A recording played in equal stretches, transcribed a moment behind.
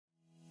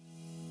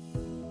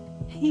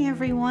Hey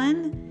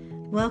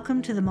everyone, welcome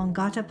to the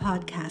Mongata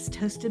podcast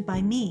hosted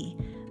by me,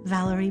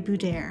 Valerie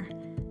Boudère.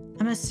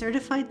 I'm a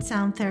certified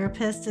sound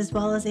therapist as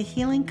well as a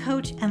healing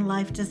coach and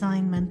life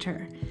design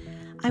mentor.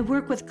 I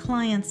work with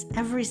clients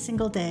every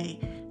single day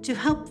to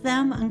help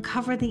them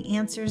uncover the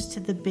answers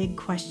to the big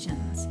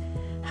questions.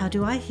 How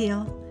do I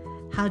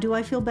heal? How do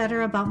I feel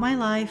better about my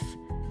life?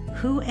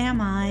 Who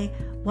am I?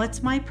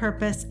 What's my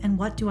purpose? And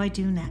what do I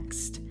do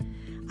next?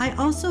 I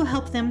also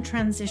help them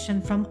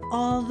transition from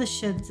all the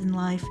shoulds in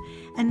life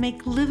and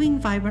make living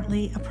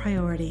vibrantly a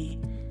priority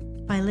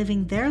by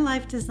living their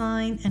life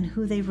design and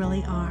who they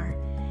really are.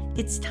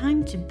 It's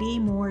time to be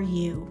more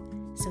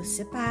you. So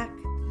sit back,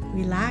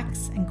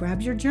 relax, and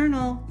grab your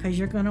journal because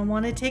you're going to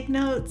want to take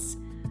notes.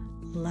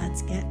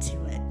 Let's get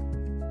to it.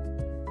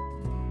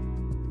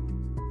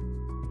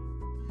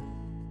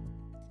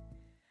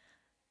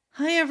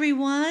 Hi,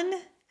 everyone.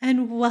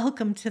 And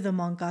welcome to the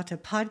Mongata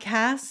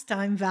podcast.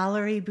 I'm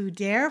Valerie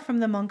Boudère from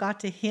the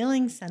Mongata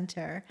Healing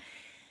Center.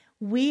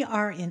 We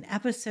are in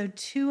episode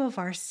 2 of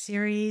our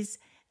series,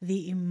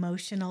 The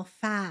Emotional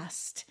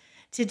Fast.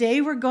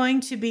 Today we're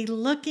going to be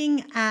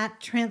looking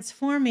at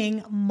transforming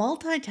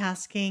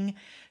multitasking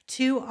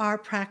to our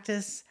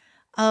practice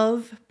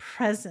of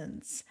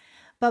presence.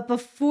 But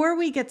before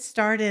we get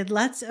started,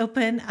 let's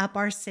open up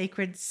our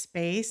sacred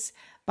space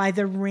by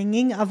the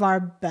ringing of our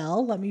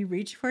bell. Let me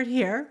reach for it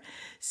here.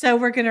 So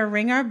we're going to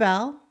ring our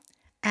bell.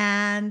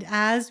 And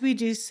as we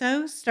do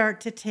so, start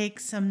to take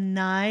some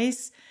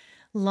nice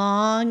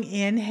long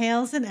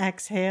inhales and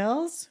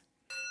exhales.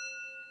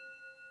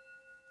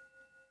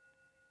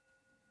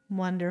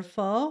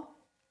 Wonderful.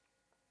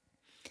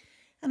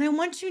 And I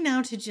want you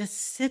now to just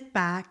sit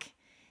back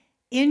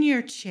in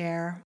your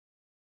chair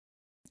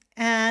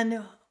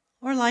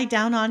or lie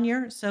down on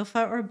your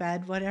sofa or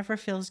bed, whatever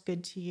feels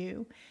good to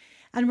you.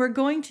 And we're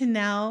going to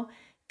now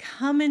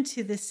come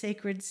into the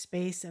sacred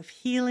space of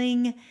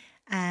healing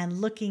and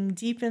looking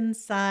deep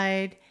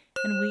inside,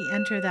 and we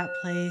enter that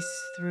place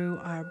through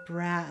our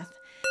breath.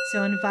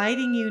 So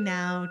inviting you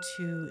now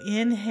to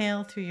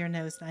inhale through your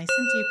nose nice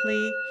and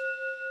deeply,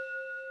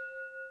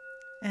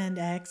 and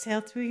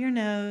exhale through your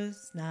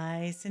nose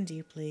nice and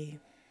deeply.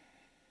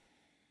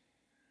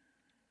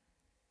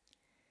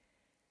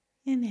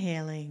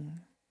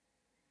 Inhaling.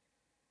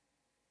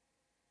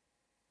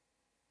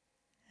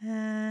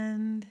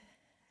 And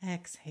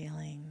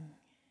exhaling.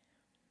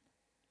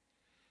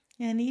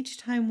 And each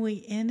time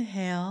we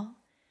inhale,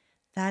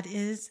 that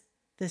is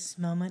this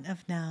moment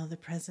of now, the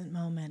present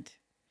moment.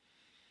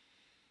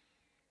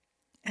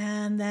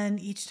 And then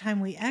each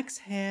time we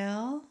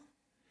exhale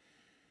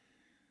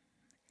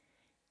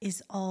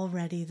is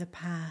already the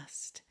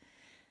past.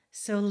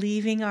 So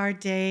leaving our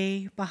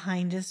day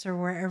behind us or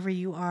wherever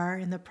you are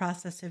in the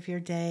process of your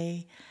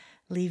day,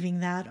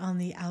 leaving that on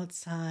the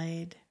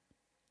outside.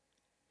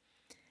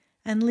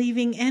 And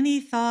leaving any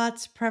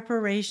thoughts,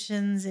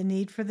 preparations, and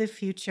need for the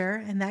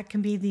future. And that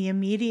can be the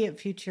immediate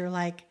future,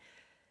 like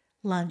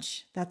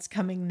lunch that's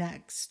coming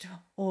next,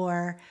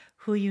 or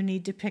who you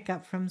need to pick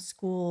up from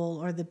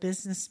school, or the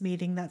business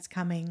meeting that's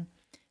coming.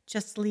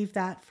 Just leave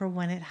that for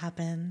when it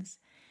happens.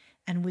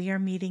 And we are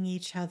meeting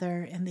each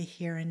other in the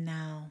here and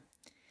now.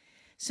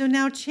 So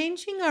now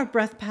changing our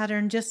breath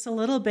pattern just a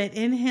little bit,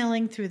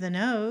 inhaling through the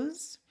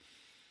nose.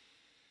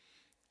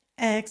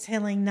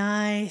 Exhaling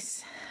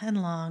nice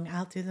and long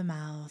out through the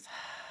mouth.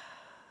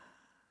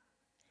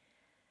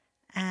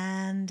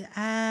 And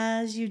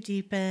as you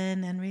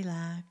deepen and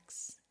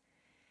relax,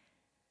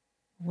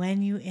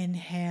 when you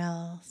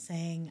inhale,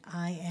 saying,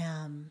 I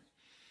am,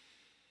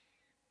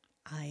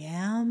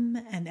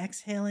 and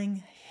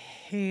exhaling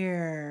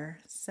here.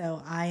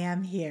 So I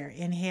am here.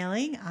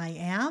 Inhaling, I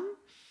am.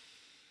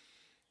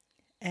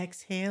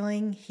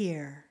 Exhaling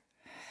here.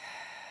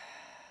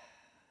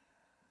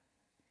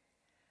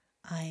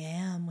 I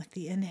am with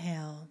the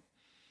inhale.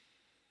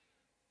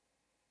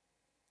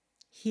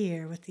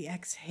 Here with the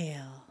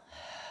exhale.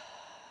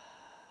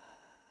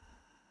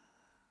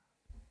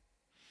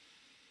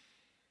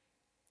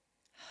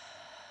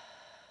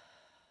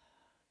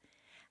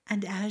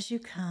 And as you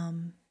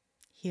come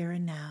here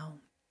and now,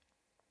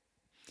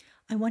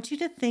 I want you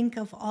to think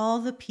of all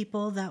the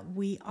people that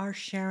we are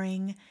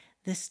sharing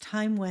this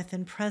time with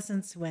and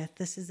presence with.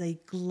 This is a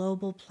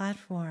global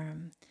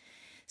platform.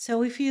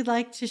 So if you'd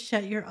like to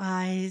shut your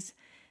eyes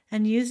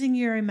and using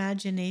your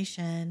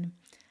imagination,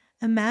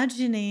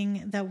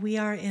 imagining that we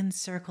are in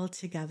circle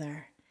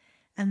together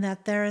and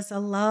that there is a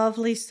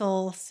lovely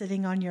soul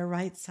sitting on your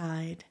right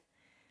side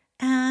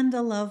and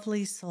a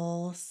lovely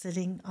soul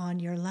sitting on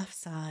your left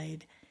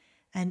side.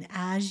 And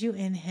as you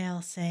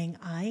inhale, saying,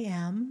 I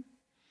am,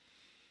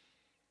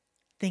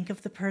 think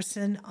of the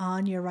person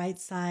on your right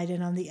side,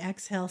 and on the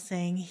exhale,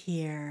 saying,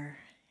 here.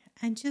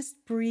 And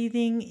just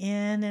breathing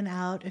in and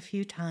out a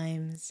few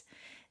times,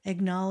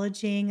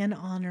 acknowledging and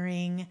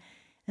honoring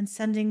and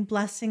sending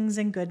blessings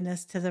and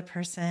goodness to the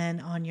person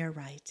on your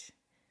right.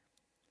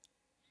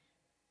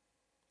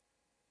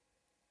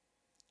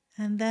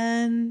 And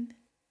then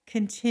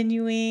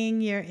continuing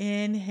your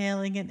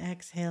inhaling and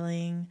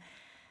exhaling,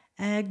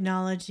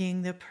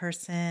 acknowledging the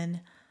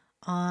person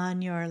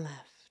on your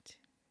left.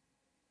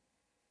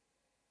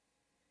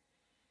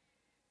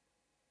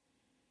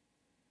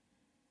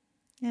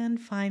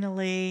 And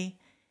finally,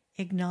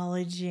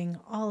 acknowledging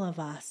all of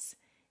us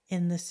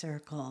in the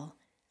circle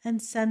and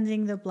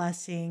sending the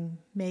blessing,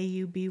 may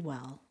you be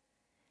well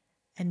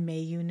and may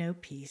you know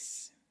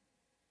peace.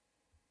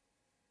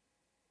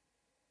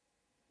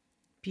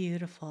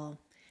 Beautiful.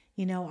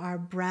 You know, our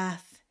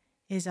breath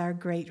is our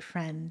great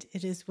friend.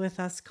 It is with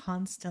us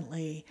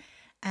constantly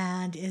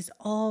and is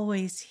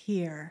always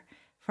here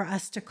for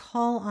us to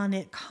call on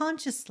it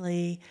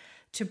consciously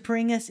to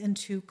bring us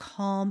into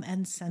calm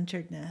and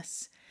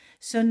centeredness.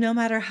 So no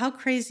matter how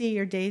crazy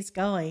your day's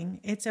going,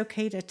 it's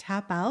okay to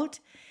tap out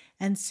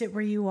and sit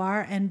where you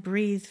are and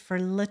breathe for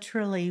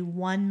literally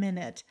 1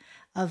 minute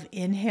of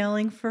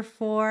inhaling for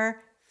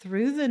 4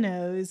 through the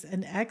nose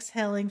and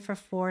exhaling for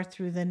 4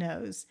 through the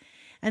nose.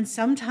 And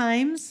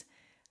sometimes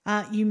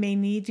you may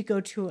need to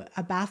go to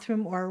a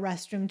bathroom or a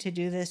restroom to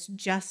do this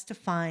just to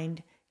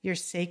find your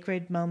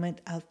sacred moment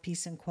of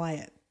peace and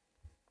quiet.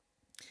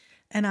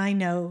 And I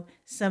know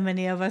so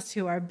many of us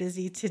who are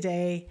busy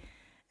today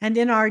and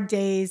in our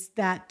days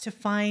that to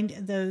find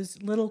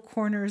those little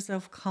corners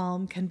of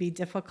calm can be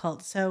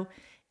difficult. So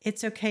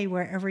it's okay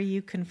wherever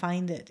you can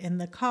find it, in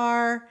the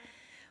car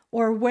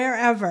or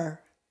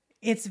wherever.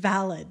 It's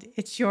valid.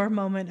 It's your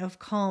moment of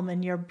calm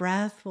and your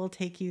breath will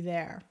take you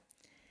there.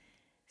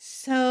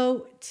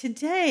 So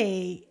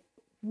today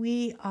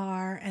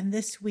and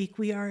this week,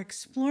 we are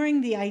exploring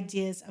the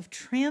ideas of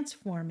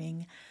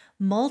transforming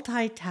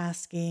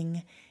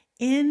multitasking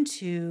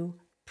into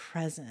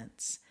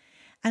presence.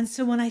 And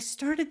so when I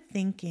started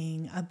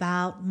thinking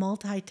about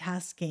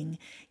multitasking,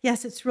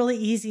 yes, it's really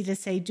easy to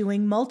say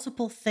doing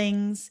multiple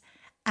things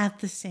at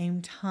the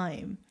same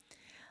time.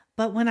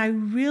 But when I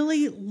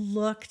really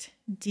looked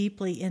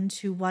deeply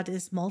into what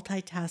is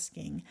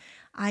multitasking,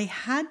 I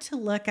had to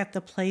look at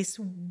the place,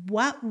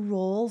 what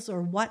roles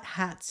or what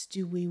hats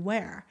do we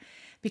wear?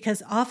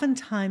 Because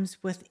oftentimes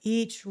with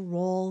each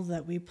role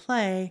that we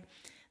play,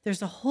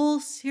 there's a whole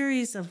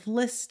series of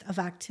list of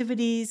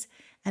activities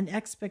and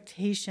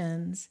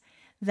expectations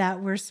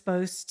that we're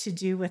supposed to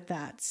do with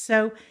that.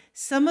 So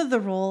some of the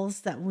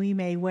roles that we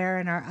may wear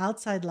in our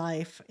outside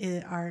life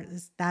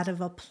is that of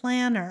a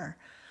planner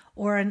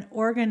or an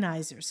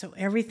organizer. So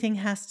everything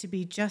has to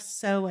be just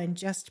so and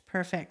just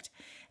perfect,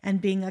 and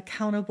being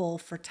accountable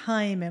for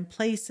time and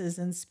places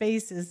and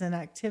spaces and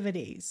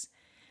activities.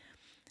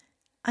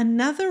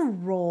 Another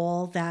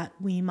role that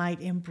we might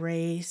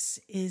embrace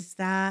is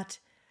that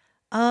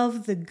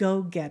of the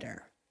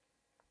go-getter.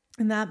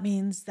 And that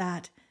means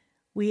that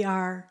we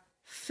are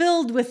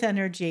filled with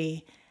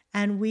energy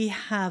and we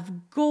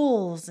have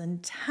goals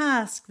and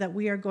tasks that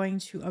we are going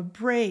to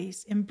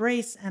embrace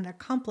and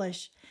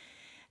accomplish.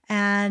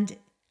 And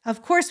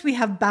of course, we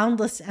have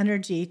boundless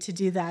energy to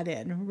do that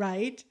in,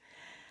 right?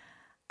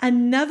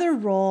 Another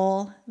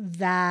role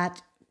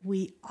that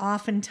we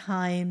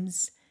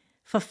oftentimes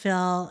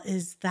fulfill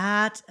is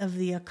that of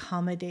the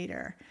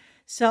accommodator.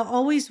 So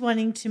always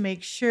wanting to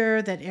make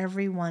sure that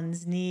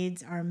everyone's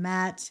needs are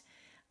met.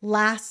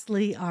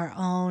 Lastly, our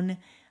own,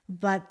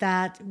 but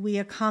that we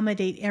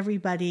accommodate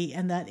everybody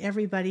and that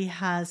everybody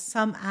has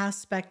some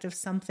aspect of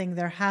something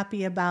they're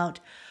happy about,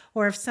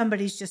 or if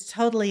somebody's just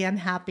totally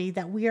unhappy,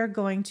 that we are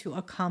going to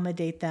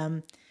accommodate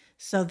them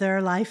so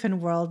their life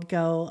and world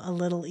go a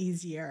little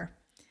easier.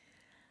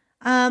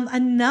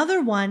 Another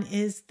one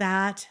is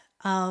that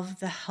of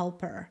the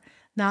helper,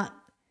 not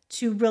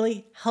to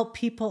really help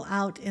people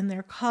out in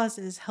their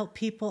causes, help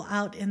people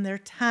out in their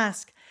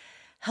task,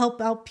 help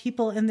out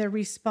people in their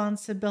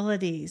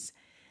responsibilities.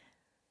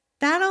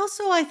 That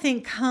also, I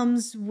think,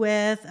 comes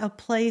with a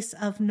place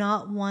of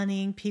not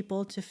wanting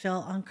people to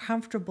feel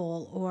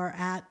uncomfortable or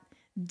at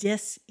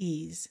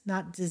dis-ease,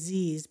 not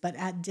disease, but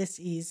at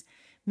dis-ease,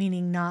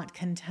 meaning not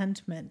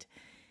contentment.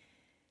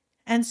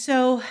 And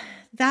so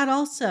that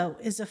also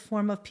is a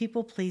form of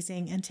people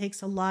pleasing and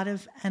takes a lot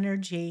of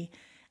energy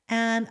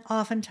and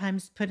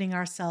oftentimes putting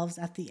ourselves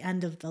at the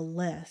end of the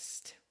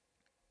list.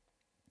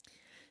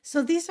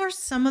 So these are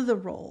some of the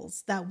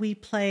roles that we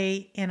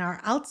play in our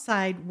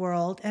outside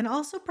world and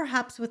also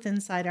perhaps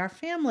inside our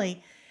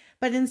family,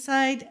 but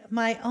inside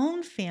my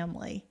own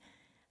family.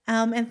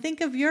 And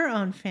think of your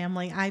own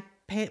family. I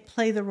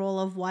play the role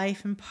of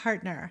wife and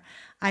partner.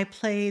 I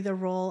play the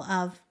role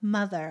of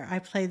mother. I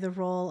play the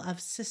role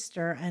of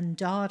sister and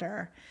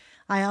daughter.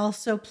 I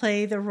also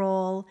play the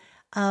role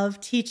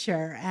of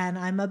teacher, and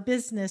I'm a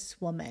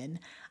businesswoman.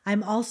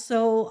 I'm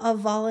also a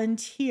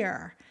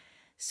volunteer.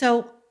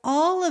 So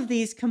all of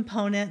these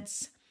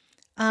components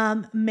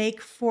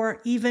make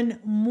for even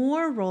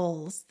more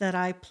roles that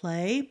I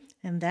play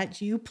and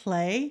that you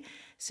play.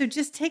 So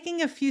just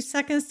taking a few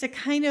seconds to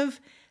kind of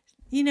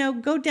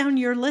go down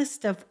your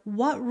list of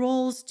what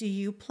roles do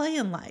you play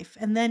in life?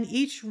 And then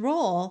each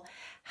role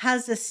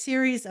has a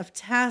series of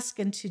tasks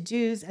and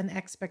to-dos and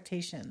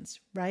expectations,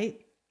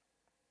 right?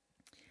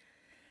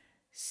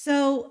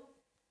 So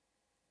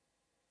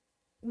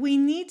we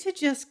need to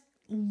just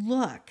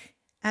look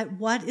at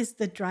what is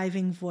the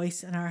driving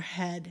voice in our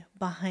head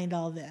behind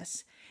all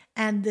this.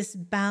 and this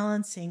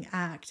balancing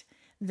act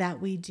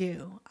that we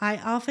do. I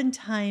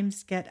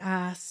oftentimes get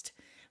asked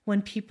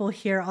when people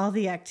hear all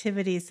the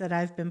activities that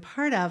I've been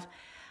part of,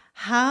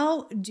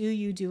 how do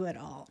you do it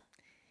all?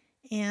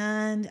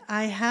 And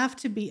I have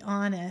to be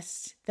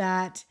honest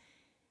that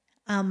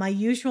my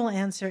usual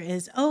answer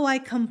is, oh, I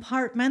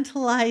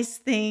compartmentalize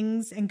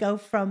things and go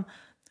from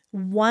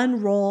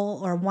one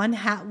role or one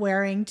hat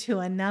wearing to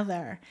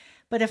another.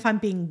 But if I'm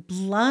being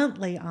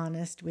bluntly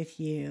honest with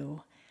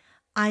you,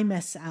 I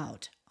miss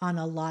out on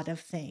a lot of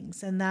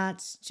things. And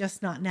that's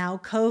just not now.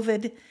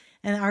 COVID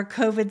and our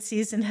COVID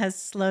season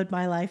has slowed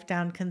my life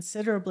down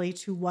considerably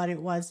to what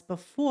it was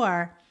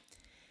before.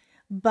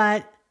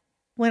 But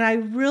when I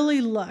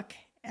really look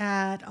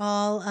at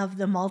all of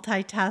the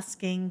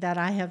multitasking that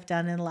I have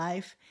done in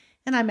life,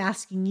 and I'm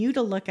asking you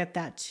to look at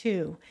that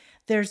too,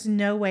 there's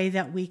no way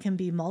that we can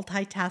be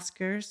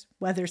multitaskers,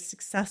 whether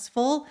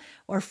successful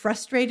or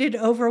frustrated,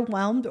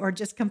 overwhelmed, or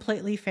just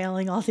completely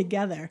failing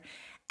altogether,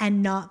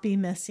 and not be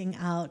missing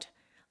out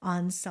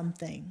on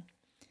something.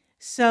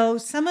 So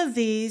some of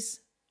these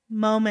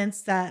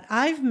moments that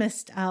I've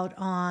missed out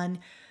on,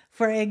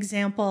 for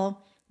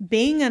example,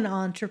 being an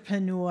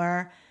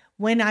entrepreneur,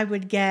 when I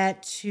would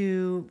get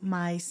to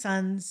my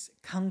son's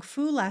Kung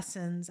Fu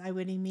lessons, I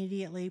would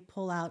immediately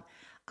pull out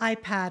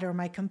iPad or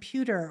my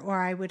computer,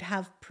 or I would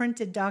have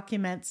printed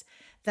documents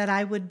that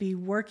I would be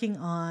working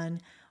on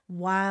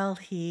while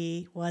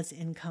he was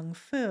in Kung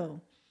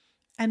Fu.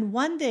 And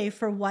one day,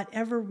 for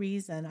whatever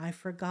reason, I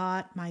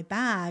forgot my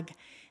bag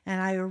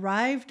and I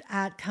arrived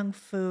at Kung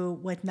Fu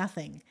with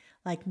nothing,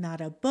 like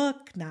not a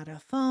book, not a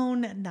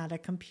phone, not a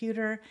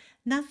computer,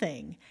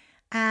 nothing.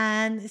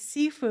 And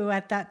Sifu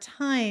at that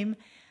time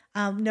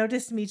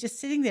noticed me just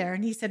sitting there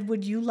and he said,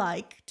 "Would you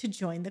like to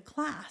join the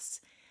class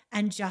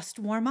and just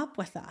warm up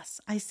with us?"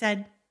 I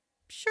said,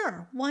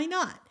 "Sure, why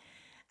not?"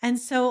 And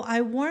so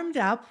I warmed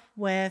up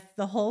with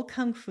the whole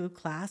Kung Fu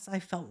class. I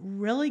felt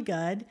really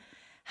good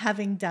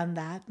having done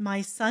that.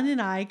 My son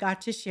and I got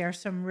to share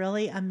some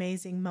really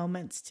amazing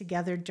moments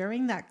together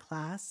during that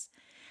class.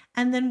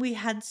 And then we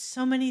had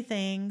so many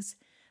things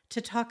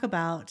to talk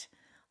about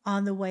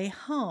on the way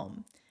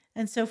home.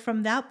 And so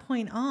from that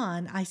point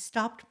on, I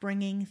stopped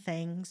bringing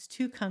things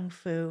to Kung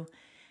Fu.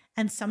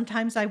 And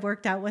sometimes I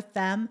worked out with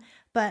them,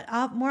 but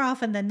more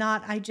often than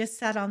not, I just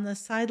sat on the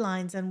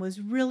sidelines and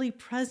was really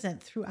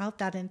present throughout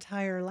that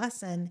entire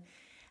lesson.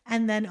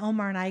 And then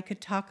Omar and I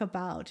could talk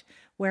about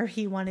where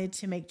he wanted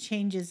to make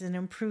changes and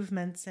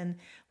improvements and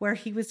where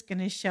he was going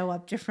to show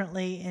up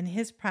differently in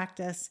his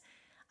practice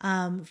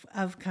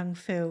of Kung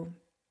Fu.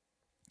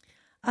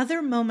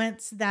 Other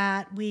moments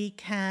that we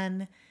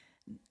can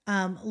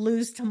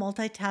lose to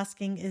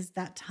multitasking is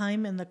that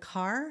time in the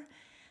car.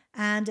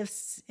 And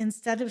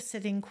instead of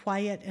sitting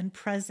quiet and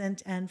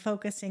present and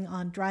focusing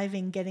on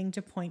driving, getting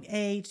to point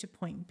A to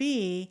point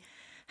B,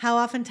 how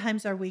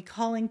oftentimes are we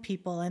calling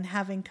people and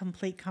having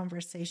complete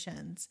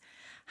conversations?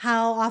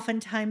 How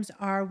oftentimes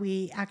are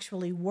we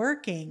actually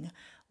working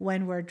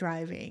when we're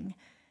driving?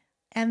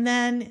 And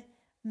then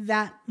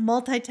that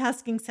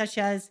multitasking, such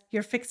as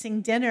you're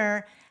fixing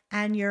dinner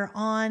and you're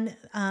on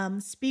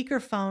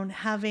speakerphone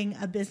having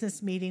a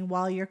business meeting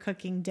while you're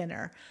cooking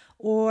dinner,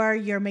 or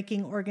you're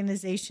making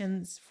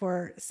organizations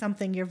for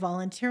something you're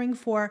volunteering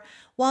for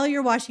while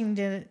you're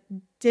washing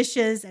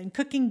dishes and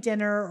cooking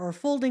dinner or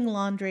folding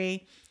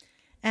laundry,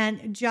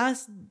 and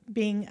just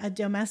being a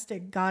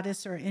domestic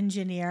goddess or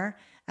engineer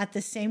at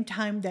the same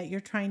time that you're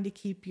trying to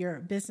keep your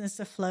business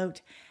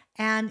afloat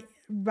and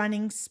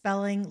running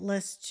spelling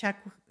list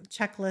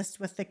checklists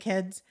with the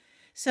kids.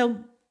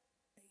 So,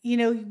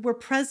 we're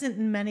present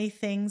in many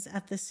things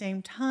at the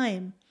same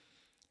time,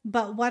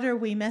 but what are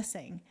we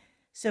missing?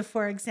 So,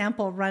 for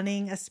example,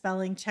 running a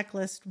spelling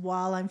checklist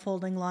while I'm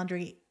folding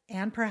laundry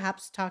and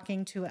perhaps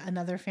talking to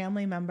another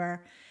family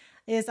member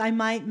is I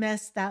might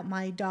miss that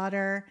my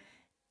daughter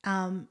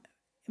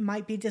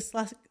might be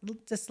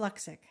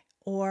dyslexic,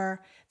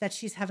 or that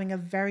she's having a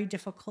very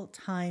difficult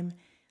time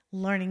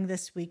learning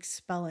this week's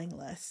spelling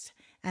list.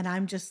 And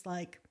I'm just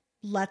like,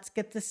 let's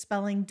get the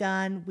spelling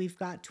done. We've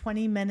got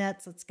 20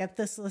 minutes. Let's get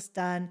this list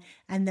done.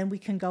 And then we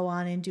can go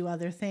on and do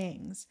other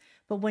things.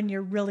 But when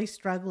you're really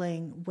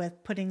struggling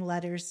with putting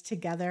letters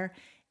together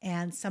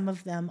and some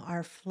of them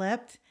are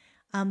flipped,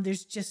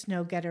 there's just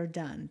no get her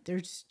done.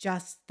 There's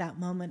just that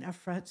moment of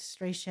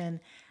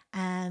frustration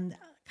and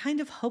kind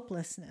of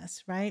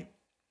hopelessness, right?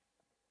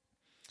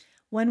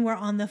 When we're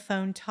on the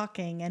phone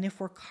talking, and if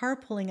we're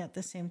carpooling at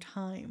the same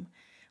time,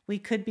 we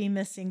could be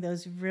missing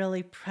those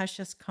really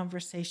precious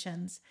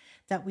conversations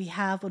that we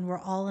have when we're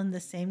all in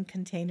the same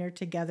container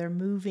together,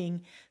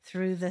 moving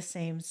through the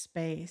same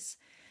space.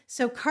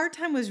 So car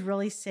time was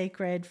really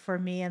sacred for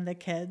me and the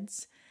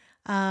kids.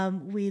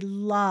 We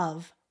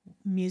love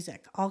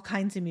music, all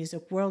kinds of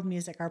music, world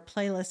music. Our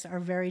playlists are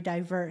very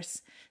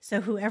diverse.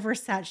 So whoever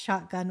sat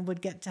shotgun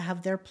would get to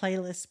have their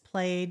playlist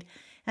played,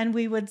 and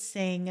we would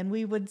sing and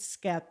we would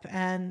skip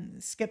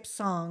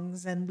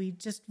songs. And we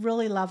just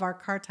really love our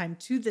car time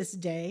to this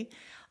day.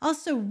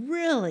 Also,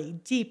 really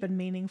deep and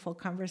meaningful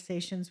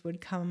conversations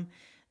would come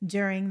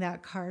during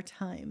that car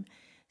time.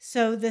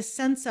 So the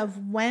sense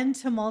of when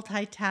to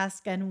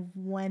multitask and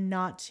when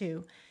not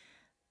to.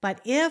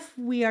 But if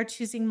we are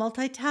choosing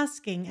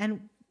multitasking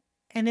and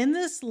in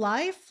this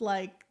life,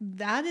 like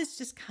that is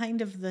just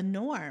kind of the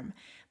norm,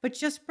 but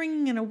just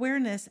bringing an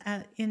awareness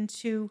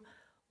into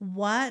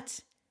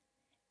what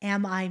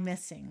am I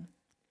missing?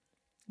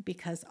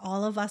 Because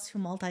all of us who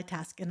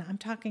multitask, and I'm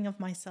talking of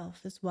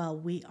myself as well,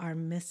 we are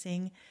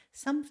missing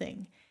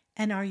something.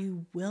 And are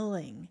you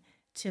willing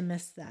to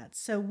miss that?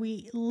 So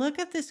we look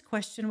at this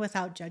question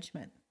without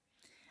judgment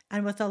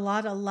and with a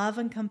lot of love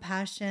and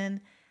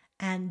compassion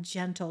and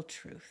gentle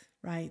truth,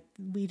 right?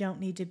 We don't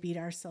need to beat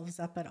ourselves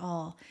up at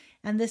all.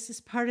 And this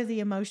is part of the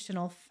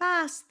emotional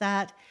fast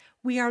that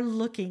we are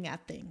looking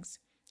at things.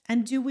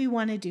 And do we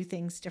want to do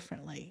things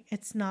differently?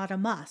 It's not a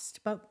must,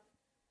 but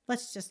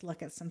let's just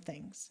look at some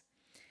things.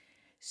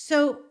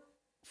 So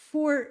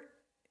for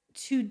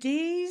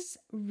today's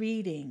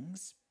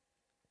readings,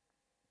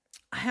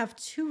 I have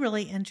two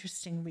really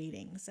interesting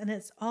readings, and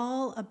it's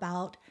all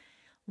about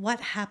what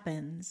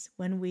happens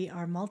when we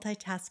are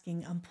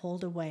multitasking and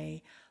pulled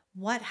away.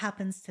 What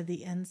happens to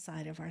the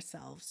inside of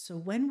ourselves? So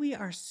when we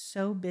are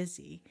so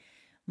busy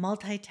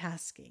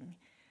multitasking,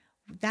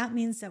 that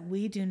means that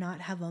we do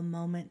not have a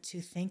moment to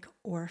think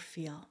or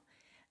feel.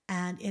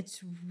 And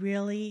it's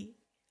really,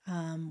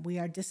 we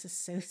are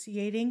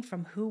disassociating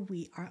from who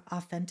we are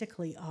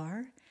authentically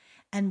are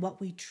and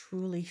what we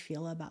truly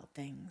feel about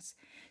things.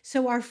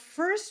 So our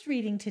first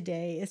reading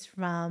today is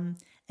from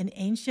an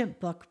ancient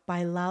book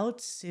by Lao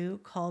Tzu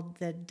called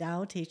the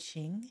Tao Te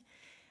Ching.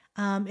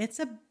 It's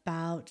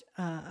about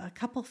a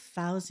couple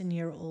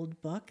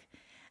thousand-year-old book,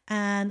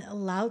 and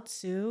Lao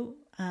Tzu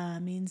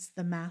means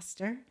the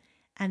master,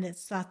 and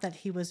it's thought that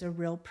he was a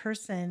real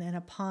person. And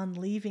upon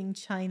leaving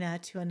China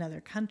to another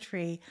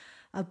country,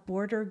 a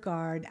border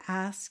guard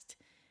asked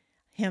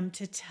him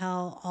to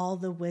tell all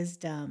the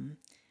wisdom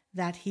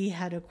that he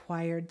had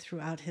acquired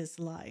throughout his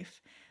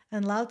life.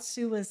 And Lao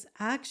Tzu was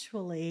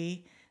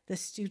actually the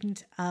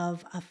student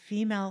of a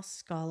female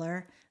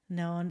scholar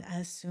known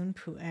as Sun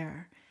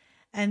Pu'er.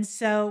 And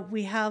so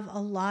we have a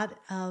lot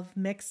of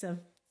mix of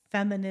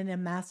feminine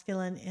and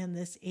masculine in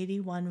this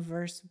 81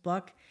 verse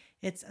book.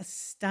 It's a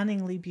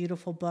stunningly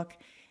beautiful book.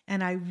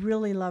 And I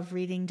really love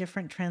reading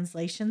different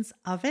translations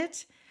of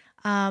it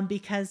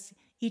because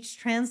each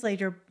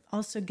translator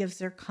also gives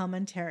their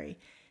commentary.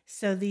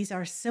 So these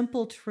are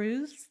simple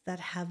truths that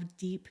have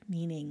deep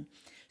meaning.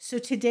 So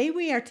today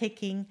we are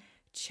taking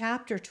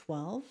chapter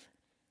 12,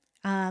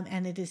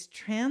 and it is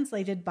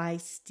translated by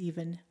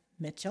Stephen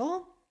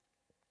Mitchell.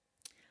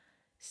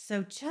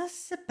 So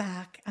just sit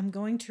back. I'm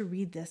going to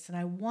read this, and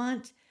I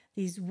want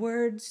these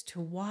words to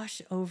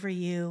wash over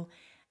you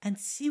and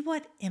see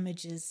what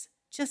images,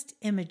 just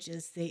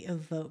images, they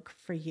evoke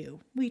for you.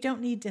 We don't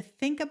need to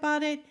think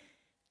about it,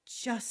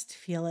 just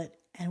feel it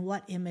and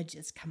what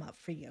images come up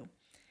for you.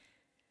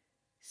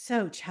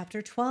 So,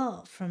 chapter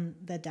 12 from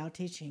the Tao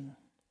Te Ching.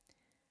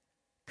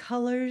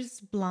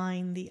 Colors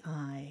blind the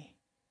eye.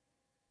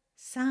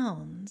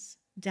 Sounds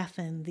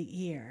deafen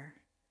the ear.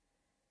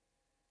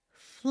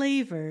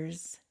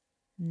 Flavors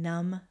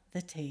numb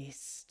the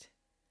taste.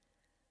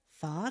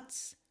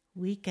 Thoughts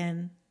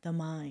weaken the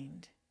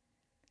mind.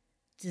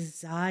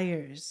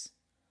 Desires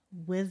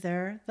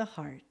wither the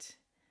heart.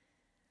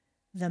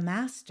 The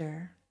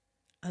master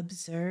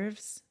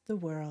observes the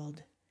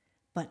world,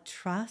 but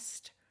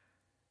trust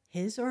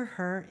his or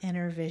her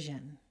inner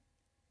vision.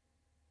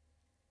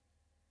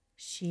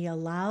 She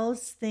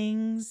allows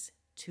things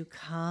to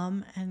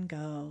come and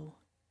go,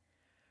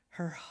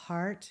 her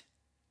heart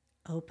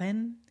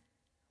open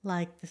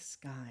like the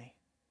sky.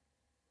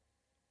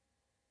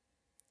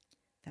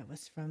 That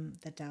was from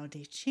the Tao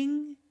Te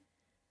Ching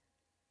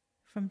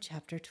from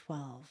chapter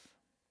 12.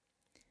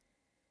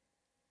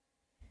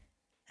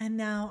 And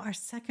now our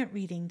second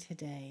reading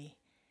today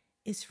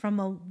is from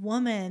a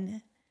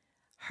woman.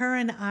 Her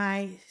and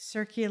I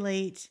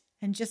circulate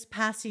and just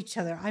pass each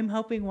other. I'm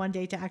hoping one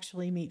day to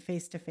actually meet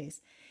face to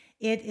face.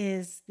 It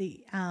is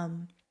the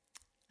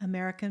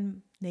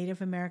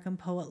Native American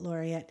Poet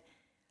Laureate,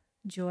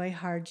 Joy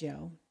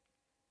Harjo.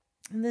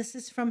 And this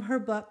is from her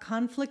book,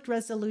 Conflict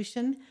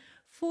Resolution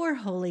for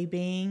Holy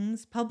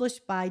Beings,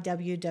 published by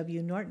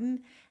W.W.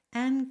 Norton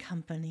and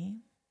Company.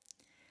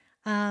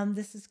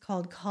 This is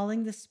called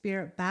Calling the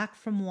Spirit Back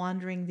from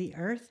Wandering the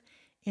Earth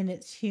in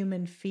Its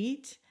Human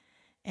Feet.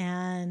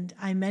 And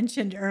I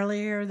mentioned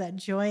earlier that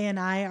Joy and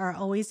I are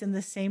always in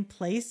the same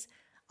place,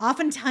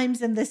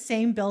 oftentimes in the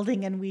same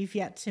building, and we've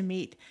yet to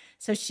meet.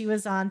 So she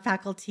was on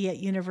faculty at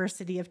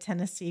University of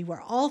Tennessee, where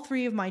all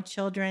three of my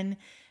children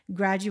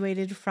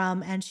graduated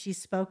from, and she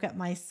spoke at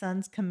my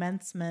son's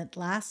commencement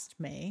last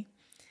May.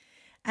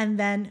 And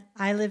then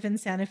I live in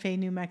Santa Fe,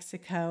 New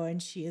Mexico,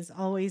 and she is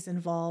always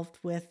involved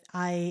with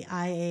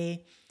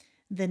IAIA,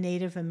 the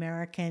Native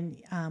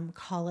American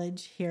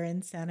college here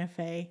in Santa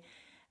Fe.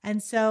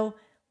 And so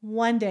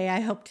one day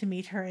I hope to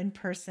meet her in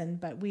person,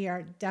 but we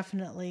are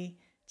definitely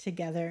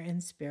together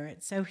in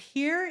spirit. So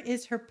here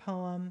is her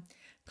poem,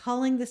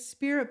 Calling the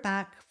Spirit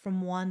Back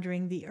from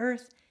Wandering the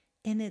Earth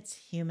in Its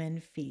Human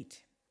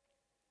Feet.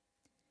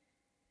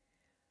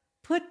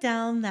 Put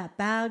down that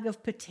bag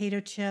of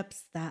potato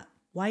chips, that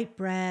white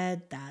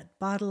bread, that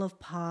bottle of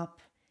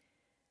pop.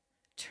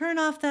 Turn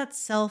off that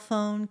cell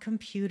phone,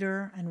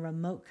 computer, and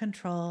remote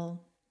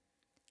control.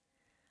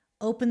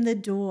 Open the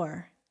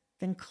door,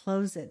 then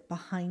close it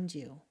behind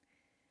you.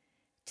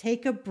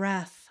 Take a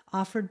breath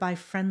offered by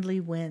friendly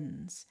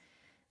winds.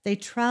 They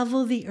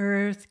travel the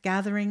earth,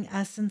 gathering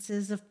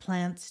essences of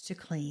plants to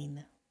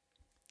clean.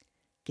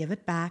 Give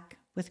it back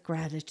with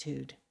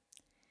gratitude.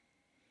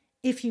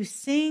 If you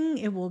sing,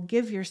 it will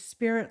give your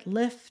spirit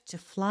lift to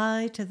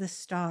fly to the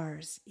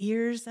stars,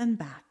 ears and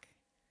back.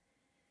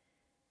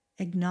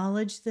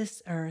 Acknowledge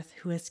this earth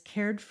who has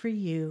cared for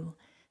you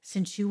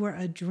since you were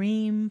a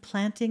dream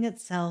planting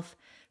itself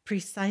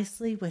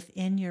precisely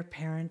within your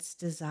parents'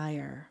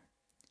 desire.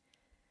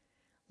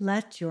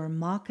 Let your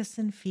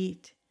moccasin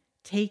feet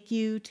take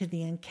you to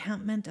the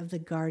encampment of the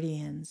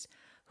guardians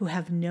who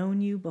have known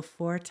you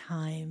before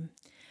time,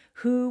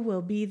 who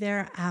will be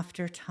there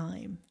after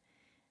time.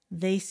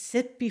 They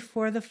sit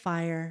before the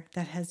fire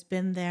that has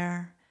been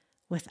there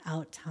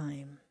without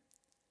time.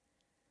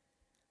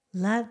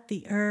 Let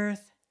the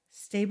earth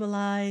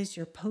stabilize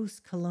your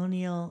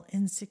post-colonial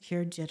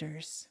insecure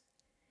jitters.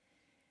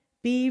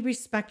 Be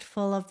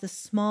respectful of the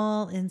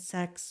small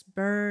insects,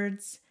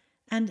 birds,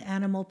 and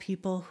animal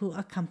people who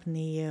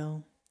accompany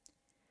you.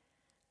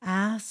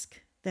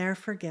 Ask their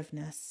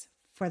forgiveness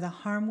for the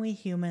harm we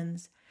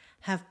humans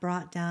have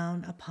brought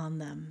down upon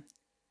them.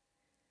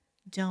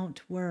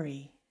 Don't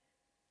worry.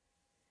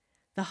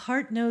 The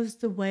heart knows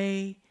the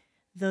way,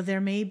 though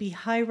there may be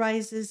high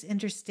rises,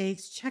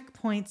 interstates,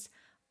 checkpoints,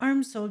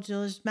 armed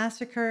soldiers,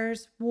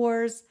 massacres,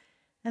 wars,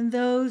 and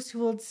those who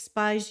will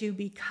despise you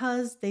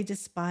because they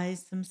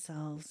despise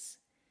themselves.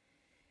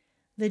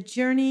 The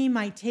journey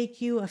might take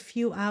you a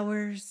few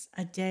hours,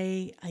 a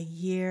day, a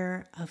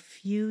year, a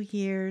few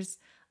years,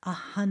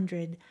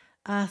 100,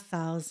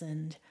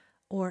 1,000,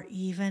 or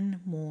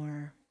even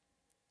more.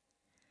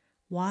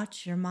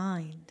 Watch your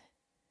mind.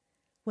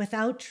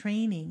 Without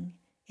training,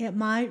 it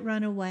might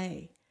run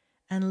away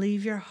and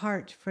leave your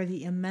heart for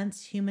the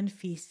immense human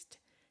feast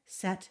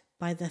set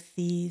by the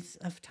thieves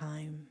of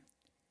time.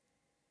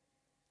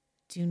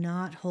 Do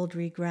not hold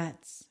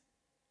regrets.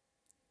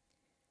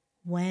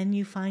 When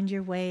you find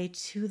your way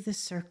to the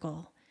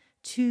circle,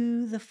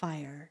 to the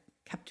fire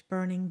kept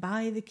burning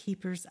by the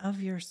keepers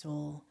of your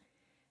soul,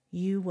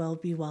 you will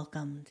be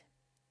welcomed.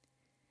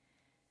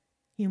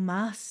 You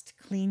must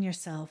clean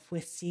yourself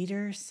with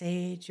cedar,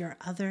 sage, or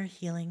other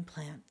healing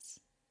plants.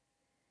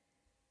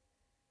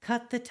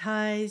 Cut the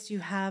ties you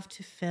have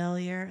to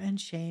failure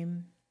and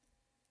shame.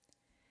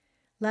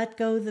 Let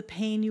go the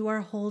pain you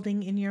are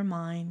holding in your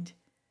mind,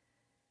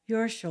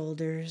 your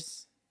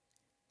shoulders,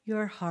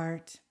 your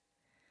heart,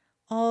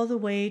 all the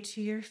way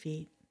to your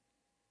feet.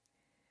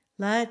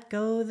 Let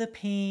go the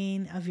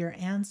pain of your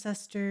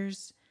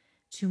ancestors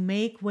to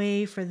make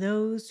way for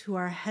those who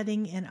are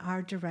heading in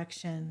our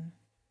direction.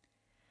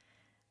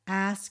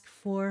 Ask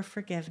for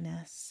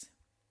forgiveness.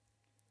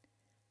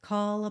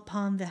 Call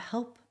upon the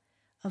help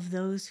of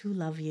those who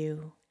love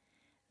you.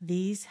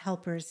 These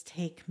helpers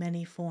take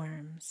many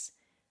forms: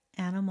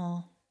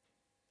 animal,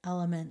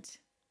 element,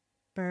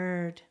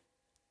 bird,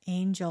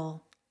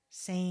 angel,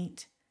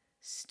 saint,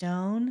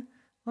 stone,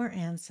 or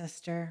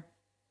ancestor.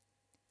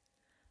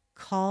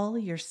 Call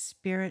your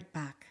spirit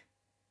back.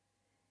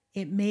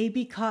 It may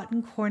be caught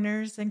in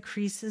corners and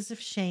creases of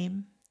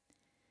shame,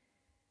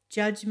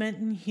 judgment,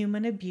 and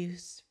human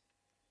abuse,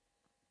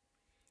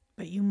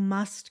 but you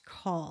must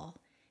call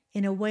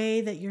in a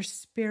way that your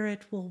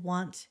spirit will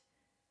want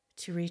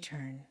to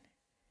return.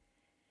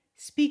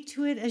 Speak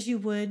to it as you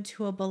would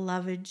to a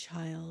beloved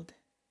child.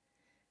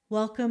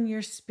 Welcome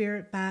your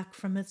spirit back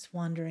from its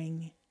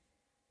wandering.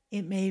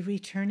 It may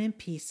return in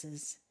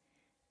pieces,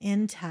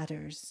 in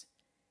tatters.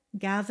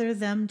 Gather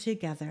them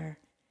together.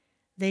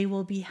 They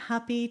will be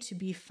happy to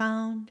be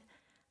found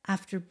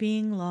after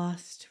being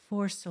lost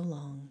for so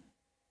long.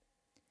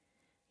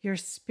 Your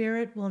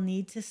spirit will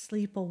need to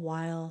sleep a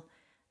while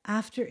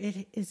after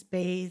it is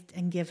bathed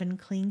and given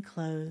clean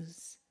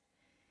clothes.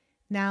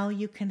 Now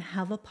you can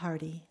have a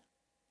party.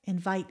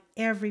 Invite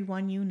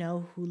everyone you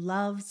know who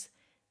loves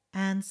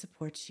and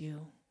supports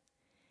you.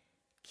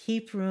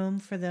 Keep room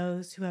for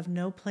those who have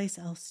no place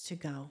else to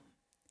go.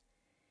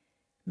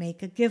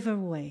 Make a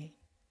giveaway.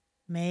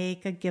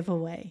 Make a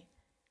giveaway.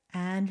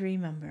 And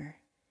remember,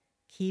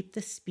 keep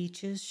the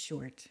speeches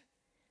short.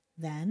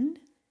 Then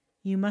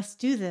you must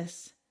do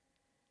this.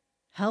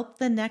 Help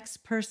the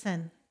next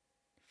person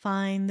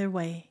find their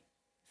way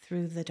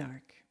through the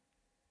dark.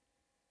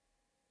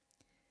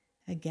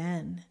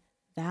 Again,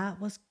 that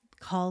was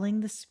calling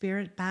the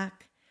spirit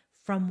back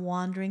from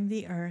wandering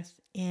the earth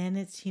in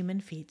its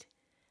human feet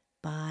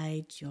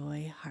by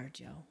Joy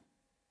Harjo.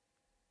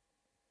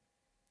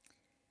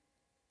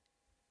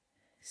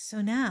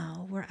 So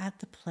now we're at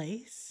the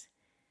place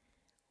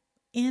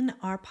in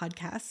our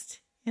podcast,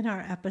 in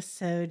our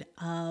episode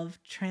of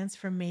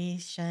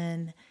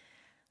transformation.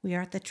 We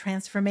are at the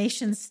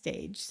transformation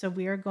stage. So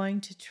we are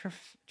going to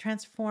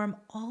transform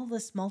all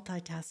this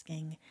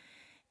multitasking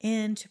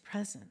into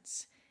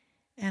presence.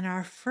 And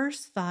our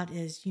first thought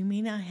is, you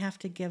mean I have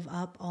to give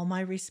up all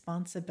my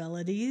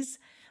responsibilities,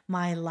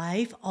 my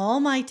life, all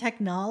my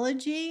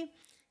technology?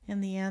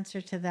 And the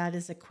answer to that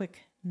is a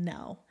quick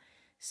no.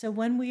 So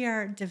when we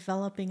are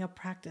developing a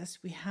practice,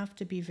 we have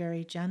to be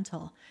very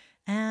gentle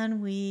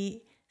and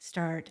we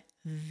start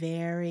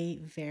very,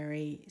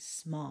 very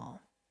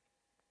small.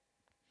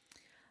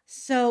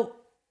 So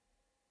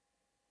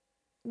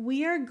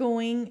we are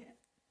going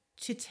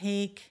to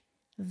take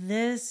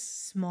this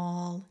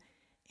small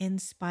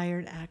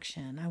inspired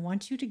action. I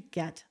want you to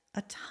get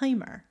a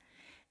timer.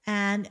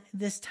 And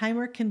this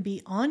timer can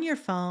be on your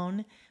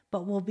phone,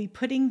 but we'll be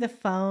putting the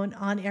phone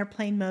on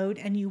airplane mode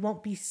and you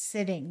won't be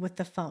sitting with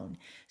the phone.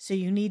 So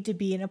you need to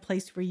be in a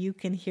place where you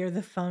can hear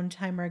the phone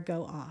timer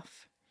go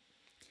off.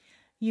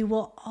 You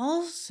will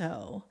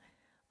also,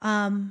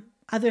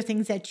 other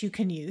things that you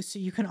can use. So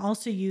you can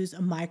also use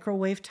a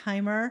microwave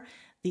timer,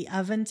 the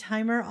oven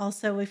timer.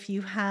 Also, if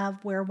you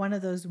wear one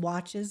of those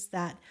watches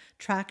that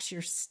tracks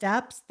your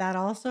steps, that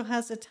also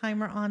has a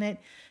timer on it.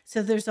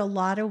 So there's a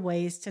lot of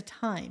ways to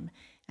time,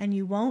 and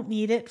you won't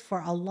need it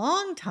for a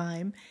long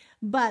time.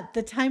 But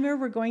the timer,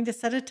 we're going to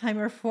set a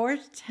timer for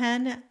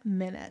 10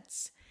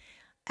 minutes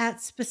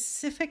at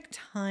specific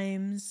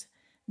times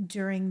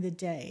during the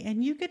day.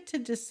 And you get to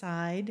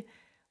decide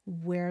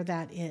where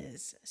that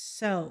is.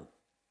 So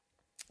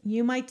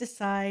you might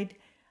decide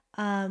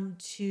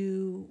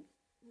to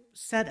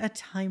set a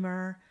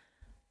timer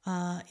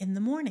in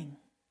the morning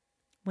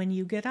when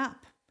you get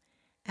up.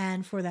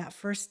 And for that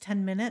first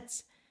 10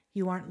 minutes,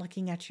 you aren't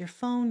looking at your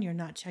phone, you're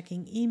not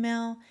checking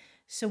email.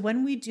 So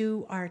when we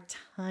do our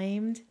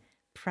timed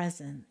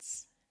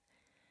presence,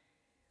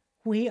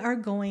 we are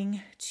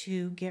going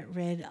to get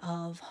rid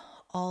of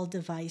all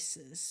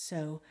devices.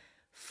 So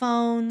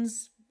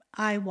phones,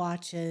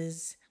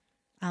 iWatches,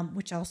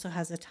 which also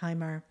has a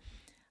timer,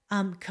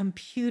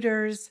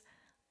 computers,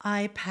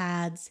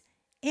 iPads,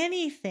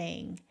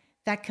 anything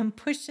that can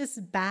push us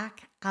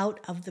back out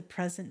of the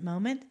present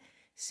moment.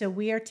 So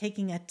we are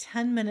taking a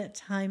 10-minute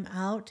time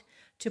out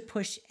to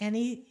push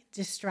any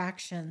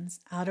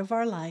distractions out of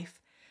our life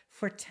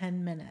for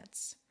 10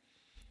 minutes.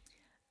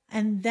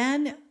 And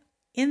then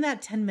in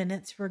that 10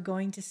 minutes, we're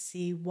going to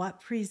see what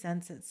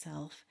presents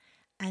itself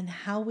and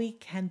how we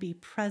can be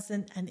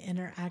present and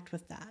interact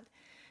with that.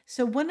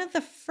 So one of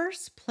the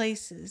first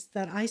places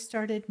that I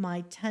started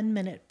my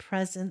 10-minute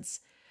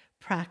presence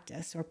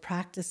practice or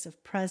practice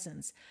of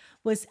presence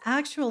was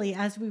actually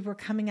as we were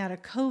coming out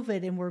of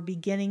COVID and we're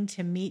beginning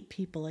to meet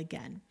people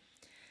again.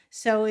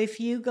 So if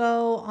you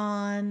go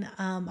on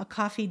a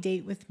coffee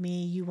date with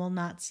me, you will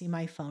not see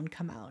my phone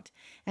come out.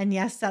 And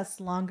yes, that's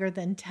longer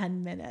than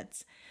 10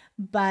 minutes,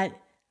 but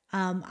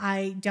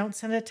I don't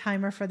set a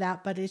timer for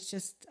that, but it's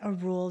just a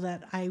rule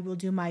that I will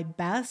do my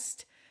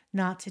best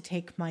not to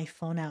take my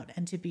phone out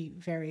and to be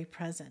very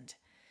present.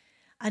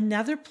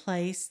 Another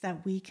place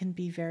that we can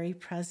be very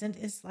present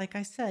is, like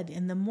I said,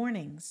 in the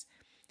mornings.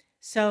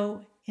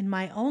 So in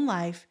my own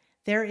life,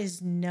 there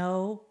is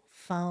no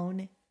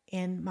phone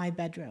in my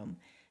bedroom.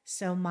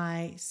 So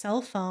my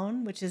cell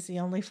phone, which is the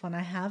only phone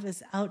I have,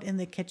 is out in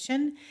the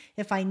kitchen.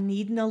 If I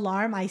need an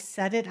alarm, I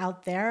set it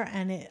out there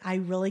and I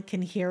really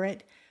can hear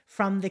it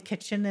from the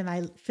kitchen and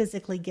I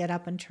physically get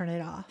up and turn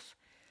it off.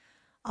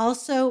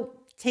 Also,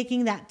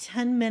 taking that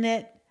 10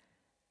 minutes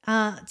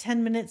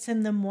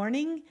in the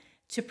morning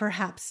to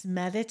perhaps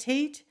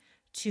meditate,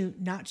 to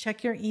not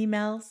check your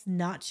emails,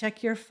 not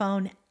check your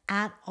phone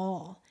at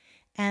all.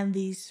 And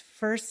these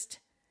first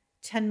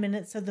 10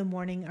 minutes of the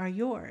morning are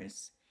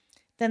yours.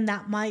 Then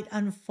that might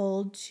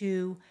unfold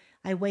to,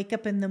 I wake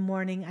up in the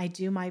morning, I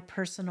do my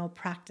personal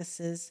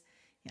practices,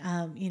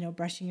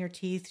 brushing your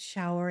teeth,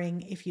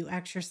 showering. If you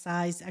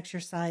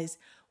exercise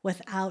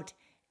without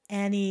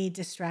any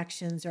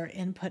distractions or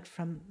input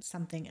from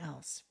something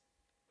else.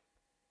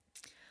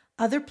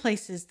 Other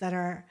places that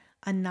are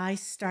a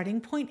nice starting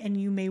point, and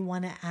you may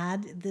want to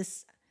add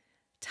this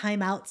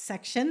timeout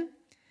section,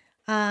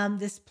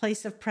 this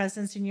place of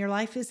presence in your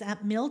life, is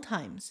at meal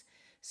times.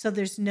 So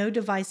there's no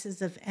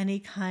devices of any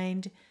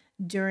kind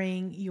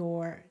during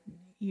your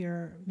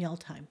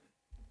mealtime.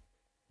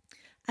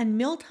 And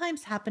meal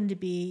times happen to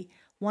be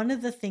one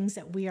of the things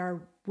that we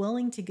are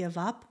willing to give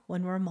up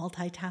when we're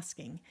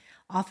multitasking.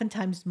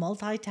 Oftentimes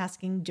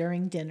multitasking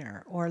during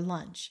dinner or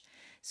lunch.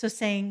 So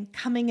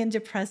coming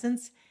into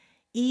presence,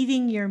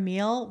 eating your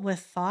meal with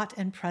thought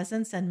and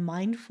presence and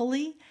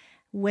mindfully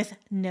with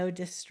no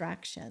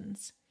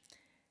distractions.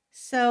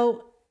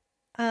 So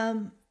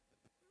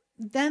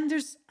then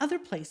there's other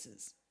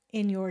places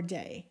in your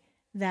day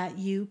that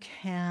you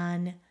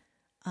can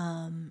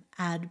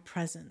add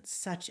presence,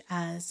 such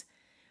as,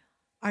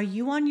 are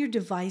you on your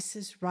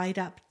devices right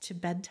up to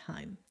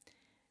bedtime?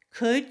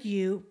 Could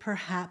you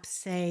perhaps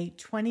say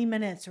 20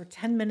 minutes or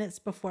 10 minutes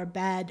before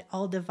bed,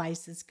 all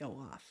devices go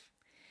off?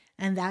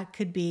 And that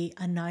could be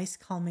a nice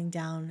calming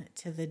down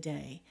to the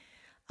day.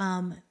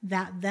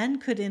 That then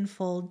could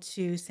unfold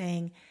to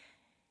saying,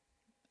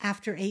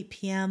 after 8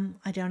 p.m.,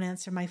 I don't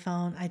answer my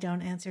phone, I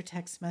don't answer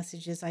text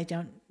messages, I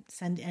don't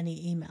send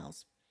any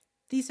emails.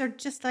 These are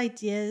just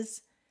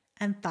ideas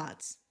and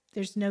thoughts.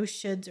 There's no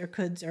shoulds or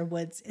coulds or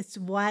woulds. It's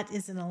what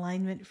is in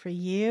alignment for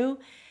you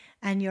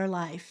and your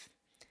life.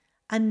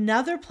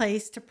 Another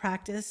place to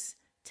practice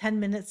 10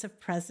 minutes of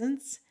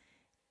presence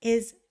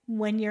is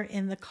when you're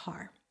in the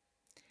car.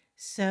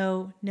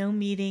 So, no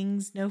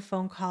meetings, no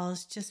phone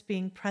calls, just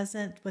being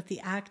present with the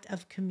act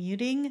of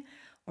commuting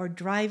or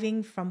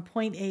driving from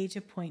point A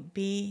to point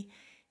B,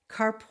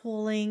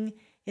 carpooling.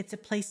 It's a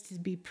place to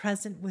be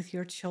present with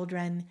your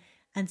children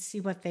and see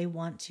what they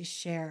want to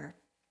share.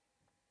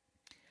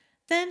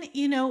 Then,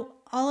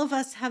 all of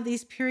us have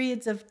these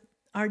periods of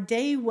our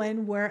day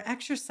when we're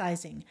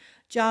exercising,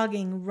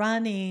 jogging,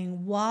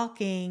 running,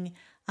 walking,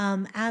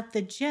 at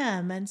the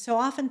gym. And so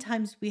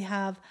oftentimes we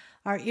have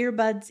our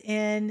earbuds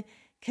in,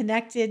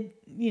 connected,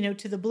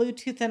 to the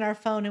Bluetooth in our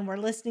phone, and we're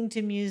listening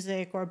to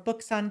music or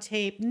books on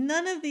tape.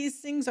 None of these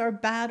things are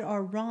bad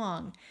or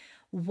wrong.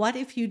 What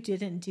if you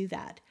didn't do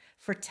that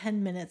for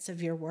 10 minutes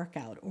of your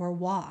workout or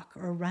walk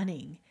or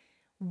running?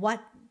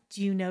 What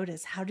do you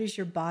notice? How does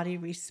your body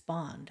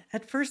respond?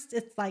 At first,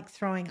 it's like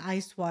throwing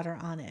ice water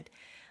on it.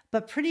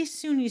 But pretty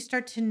soon you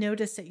start to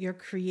notice that you're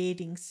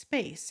creating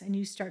space and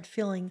you start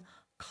feeling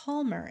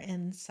calmer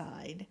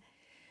inside.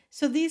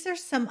 So these are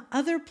some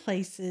other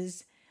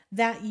places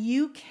that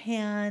you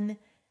can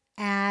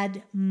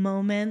add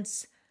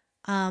moments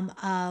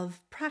of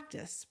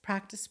practice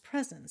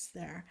presence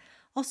there.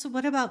 Also,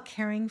 what about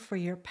caring for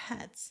your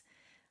pets?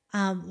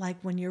 Like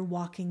when you're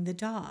walking the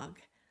dog,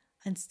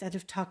 instead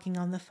of talking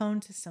on the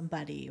phone to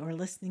somebody or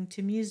listening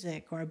to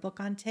music or a book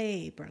on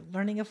tape or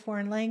learning a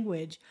foreign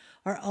language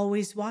or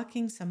always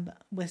walking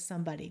with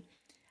somebody.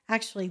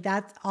 Actually,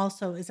 that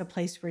also is a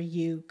place where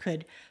you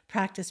could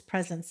practice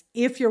presence.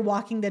 If you're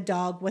walking the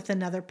dog with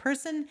another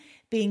person,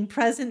 being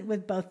present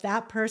with both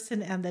that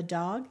person and the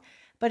dog.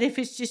 But if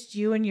it's just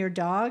you and your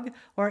dog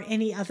or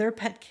any other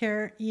pet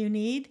care you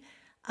need,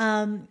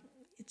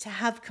 to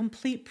have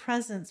complete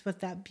presence with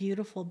that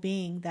beautiful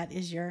being that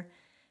is your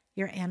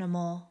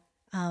animal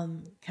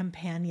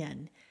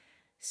companion.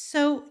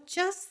 So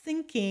just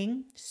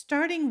thinking,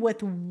 starting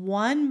with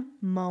one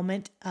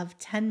moment of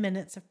 10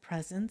 minutes of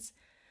presence,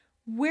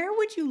 where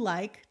would you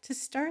like to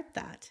start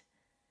that?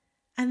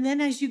 And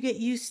then as you get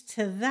used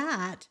to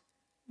that,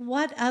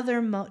 what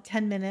other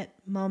 10-minute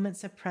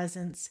moments of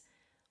presence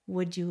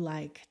would you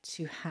like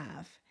to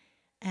have?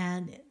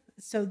 And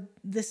so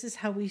this is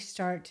how we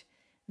start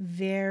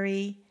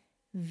very,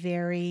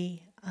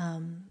 very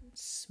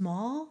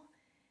small.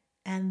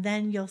 And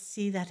then you'll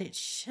see that it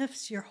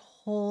shifts your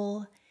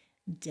whole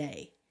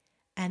day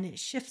and it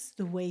shifts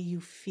the way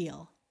you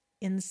feel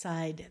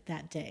inside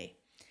that day.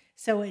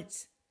 So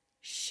it's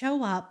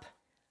show up,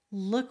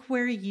 look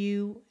where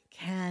you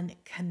can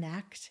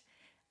connect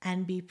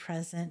and be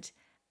present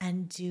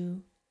and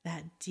do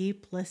that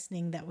deep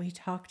listening that we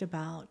talked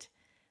about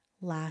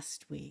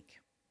last week.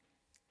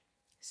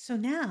 So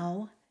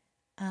now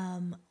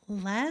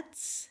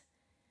let's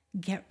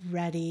get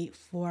ready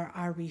for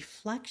our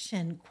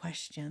reflection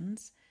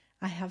questions.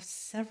 I have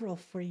several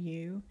for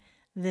you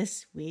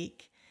this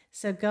week.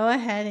 So go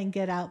ahead and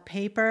get out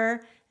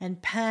paper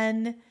and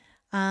pen.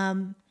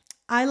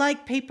 I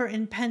like paper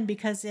and pen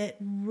because it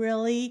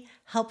really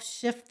helps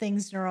shift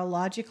things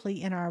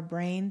neurologically in our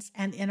brains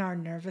and in our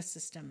nervous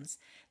systems,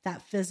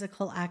 that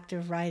physical act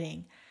of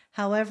writing.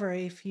 However,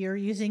 if you're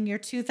using your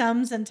two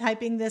thumbs and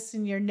typing this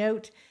in your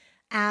note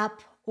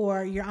app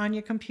or you're on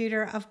your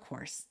computer, of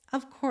course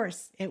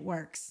it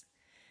works.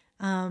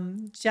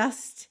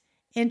 Just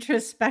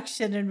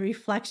introspection and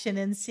reflection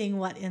and seeing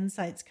what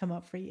insights come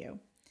up for you.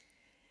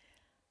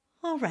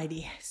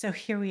 Alrighty, so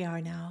here we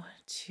are now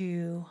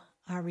to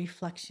our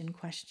reflection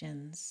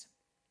questions.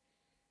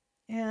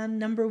 And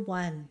number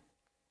 1,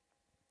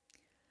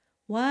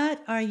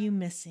 what are you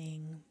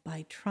missing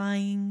by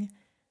trying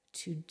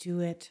to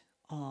do it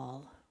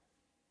all?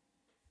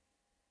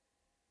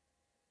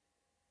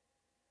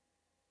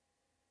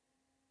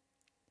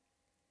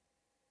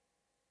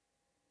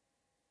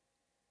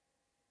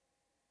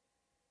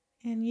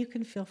 And you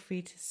can feel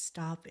free to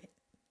stop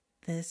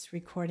this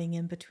recording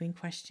in between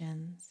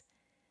questions.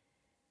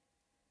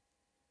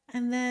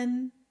 And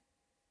then,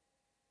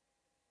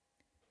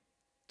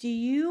 do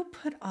you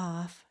put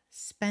off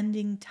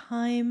spending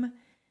time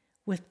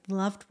with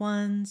loved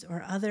ones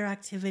or other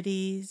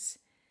activities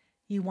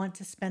you want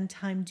to spend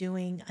time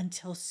doing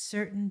until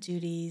certain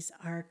duties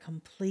are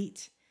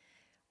complete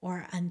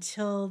or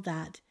until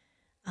that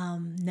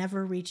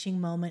never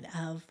reaching moment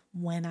of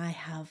when I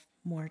have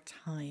more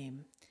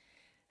time?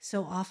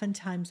 So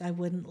oftentimes I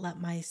wouldn't let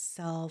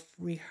myself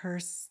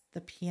rehearse the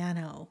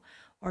piano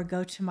or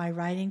go to my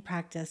writing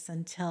practice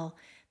until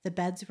the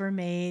beds were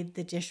made,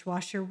 the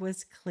dishwasher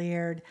was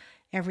cleared,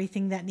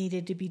 everything that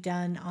needed to be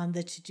done on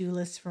the to-do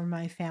list for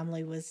my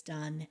family was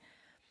done.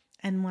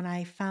 And when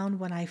I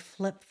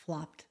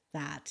flip-flopped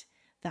that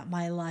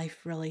my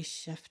life really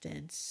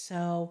shifted.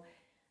 So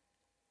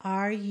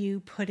are you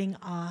putting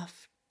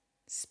off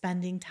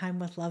spending time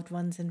with loved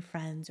ones and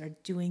friends or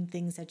doing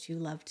things that you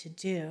love to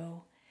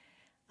do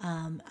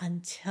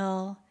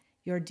until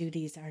your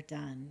duties are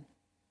done?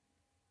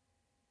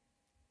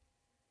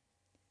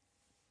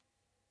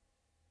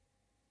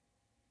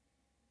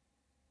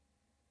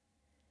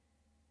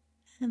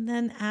 And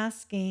then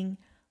asking,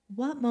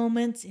 what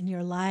moments in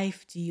your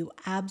life do you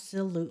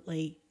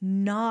absolutely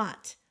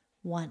not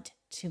want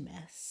to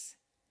miss?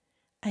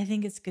 I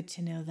think it's good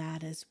to know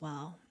that as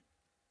well.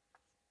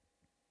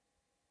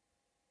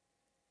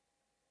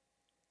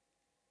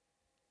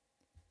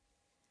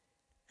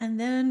 And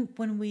then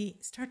when we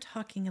start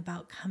talking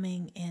about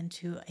coming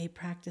into a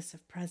practice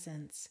of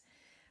presence,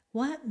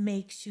 what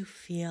makes you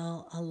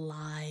feel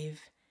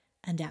alive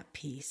and at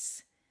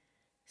peace?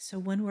 So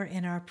when we're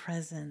in our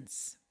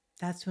presence,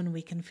 that's when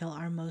we can feel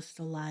our most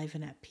alive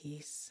and at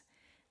peace.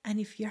 And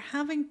if you're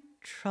having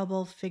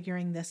trouble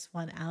figuring this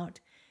one out,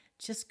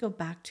 just go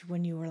back to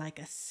when you were like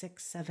a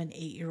 6, 7,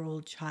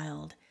 8-year-old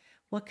child.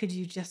 What could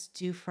you just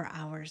do for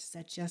hours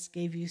that just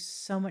gave you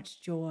so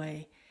much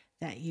joy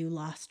that you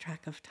lost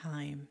track of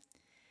time?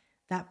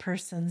 That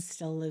person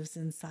still lives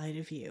inside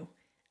of you,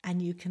 and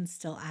you can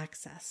still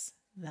access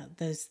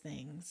those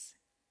things.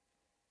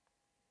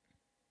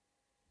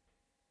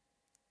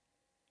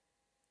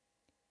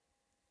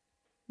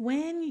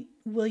 When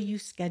will you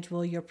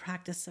schedule your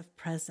practice of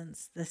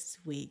presence this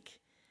week?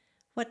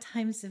 What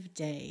times of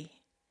day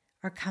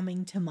are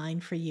coming to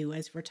mind for you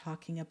as we're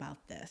talking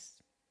about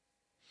this?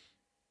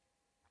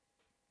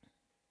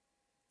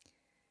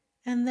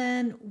 And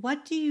then,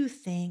 what do you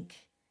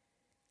think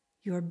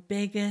your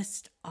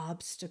biggest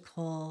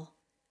obstacle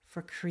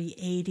for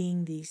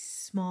creating these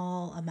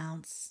small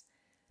amounts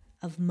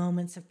of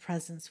moments of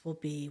presence will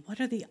be?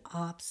 What are the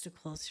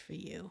obstacles for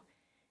you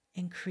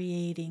in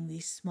creating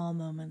these small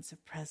moments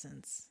of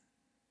presence?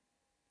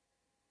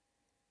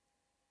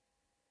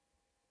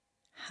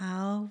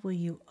 How will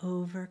you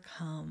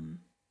overcome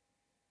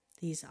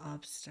these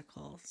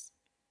obstacles?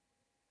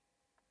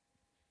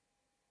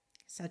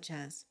 Such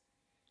as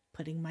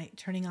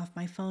turning off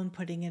my phone,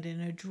 putting it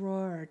in a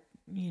drawer,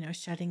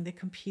 shutting the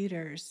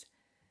computers.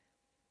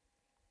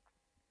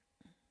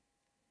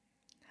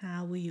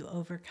 How will you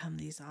overcome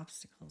these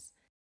obstacles?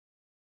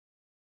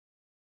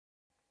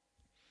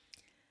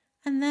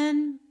 And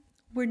then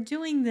we're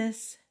doing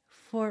this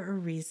for a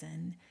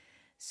reason,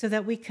 so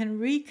that we can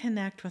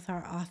reconnect with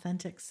our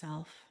authentic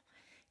self,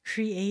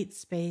 create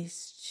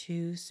space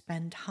to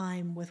spend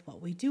time with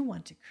what we do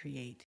want to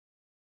create.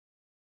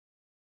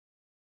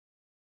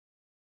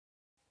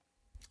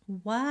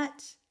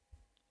 What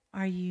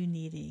are you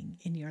needing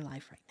in your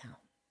life right now?